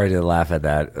up. Sorry to laugh at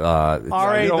that. All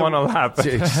right, you don't want to laugh.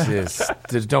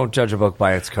 Just don't judge a book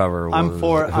by its cover. I'm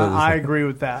for it. I agree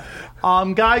with that.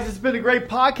 Guys, it's been a great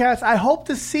podcast. I hope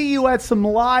to see you at some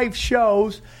live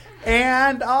shows.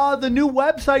 And the new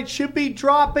website should be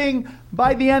dropping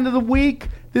by the end of the week.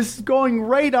 This is going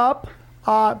right up.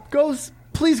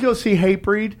 Please go see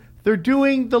Hatebreed. They're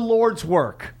doing the Lord's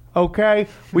work. Okay?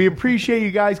 We appreciate you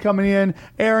guys coming in.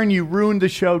 Aaron, you ruined the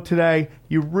show today.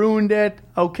 You ruined it.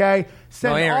 Okay?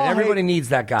 No, Aaron, everybody needs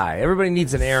that guy. Everybody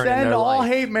needs an Aaron in their life. Send all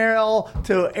hate mail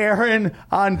to Aaron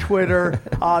on Twitter.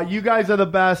 You guys are the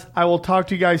best. I will talk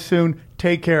to you guys soon.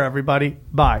 Take care, everybody.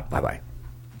 Bye. Bye-bye.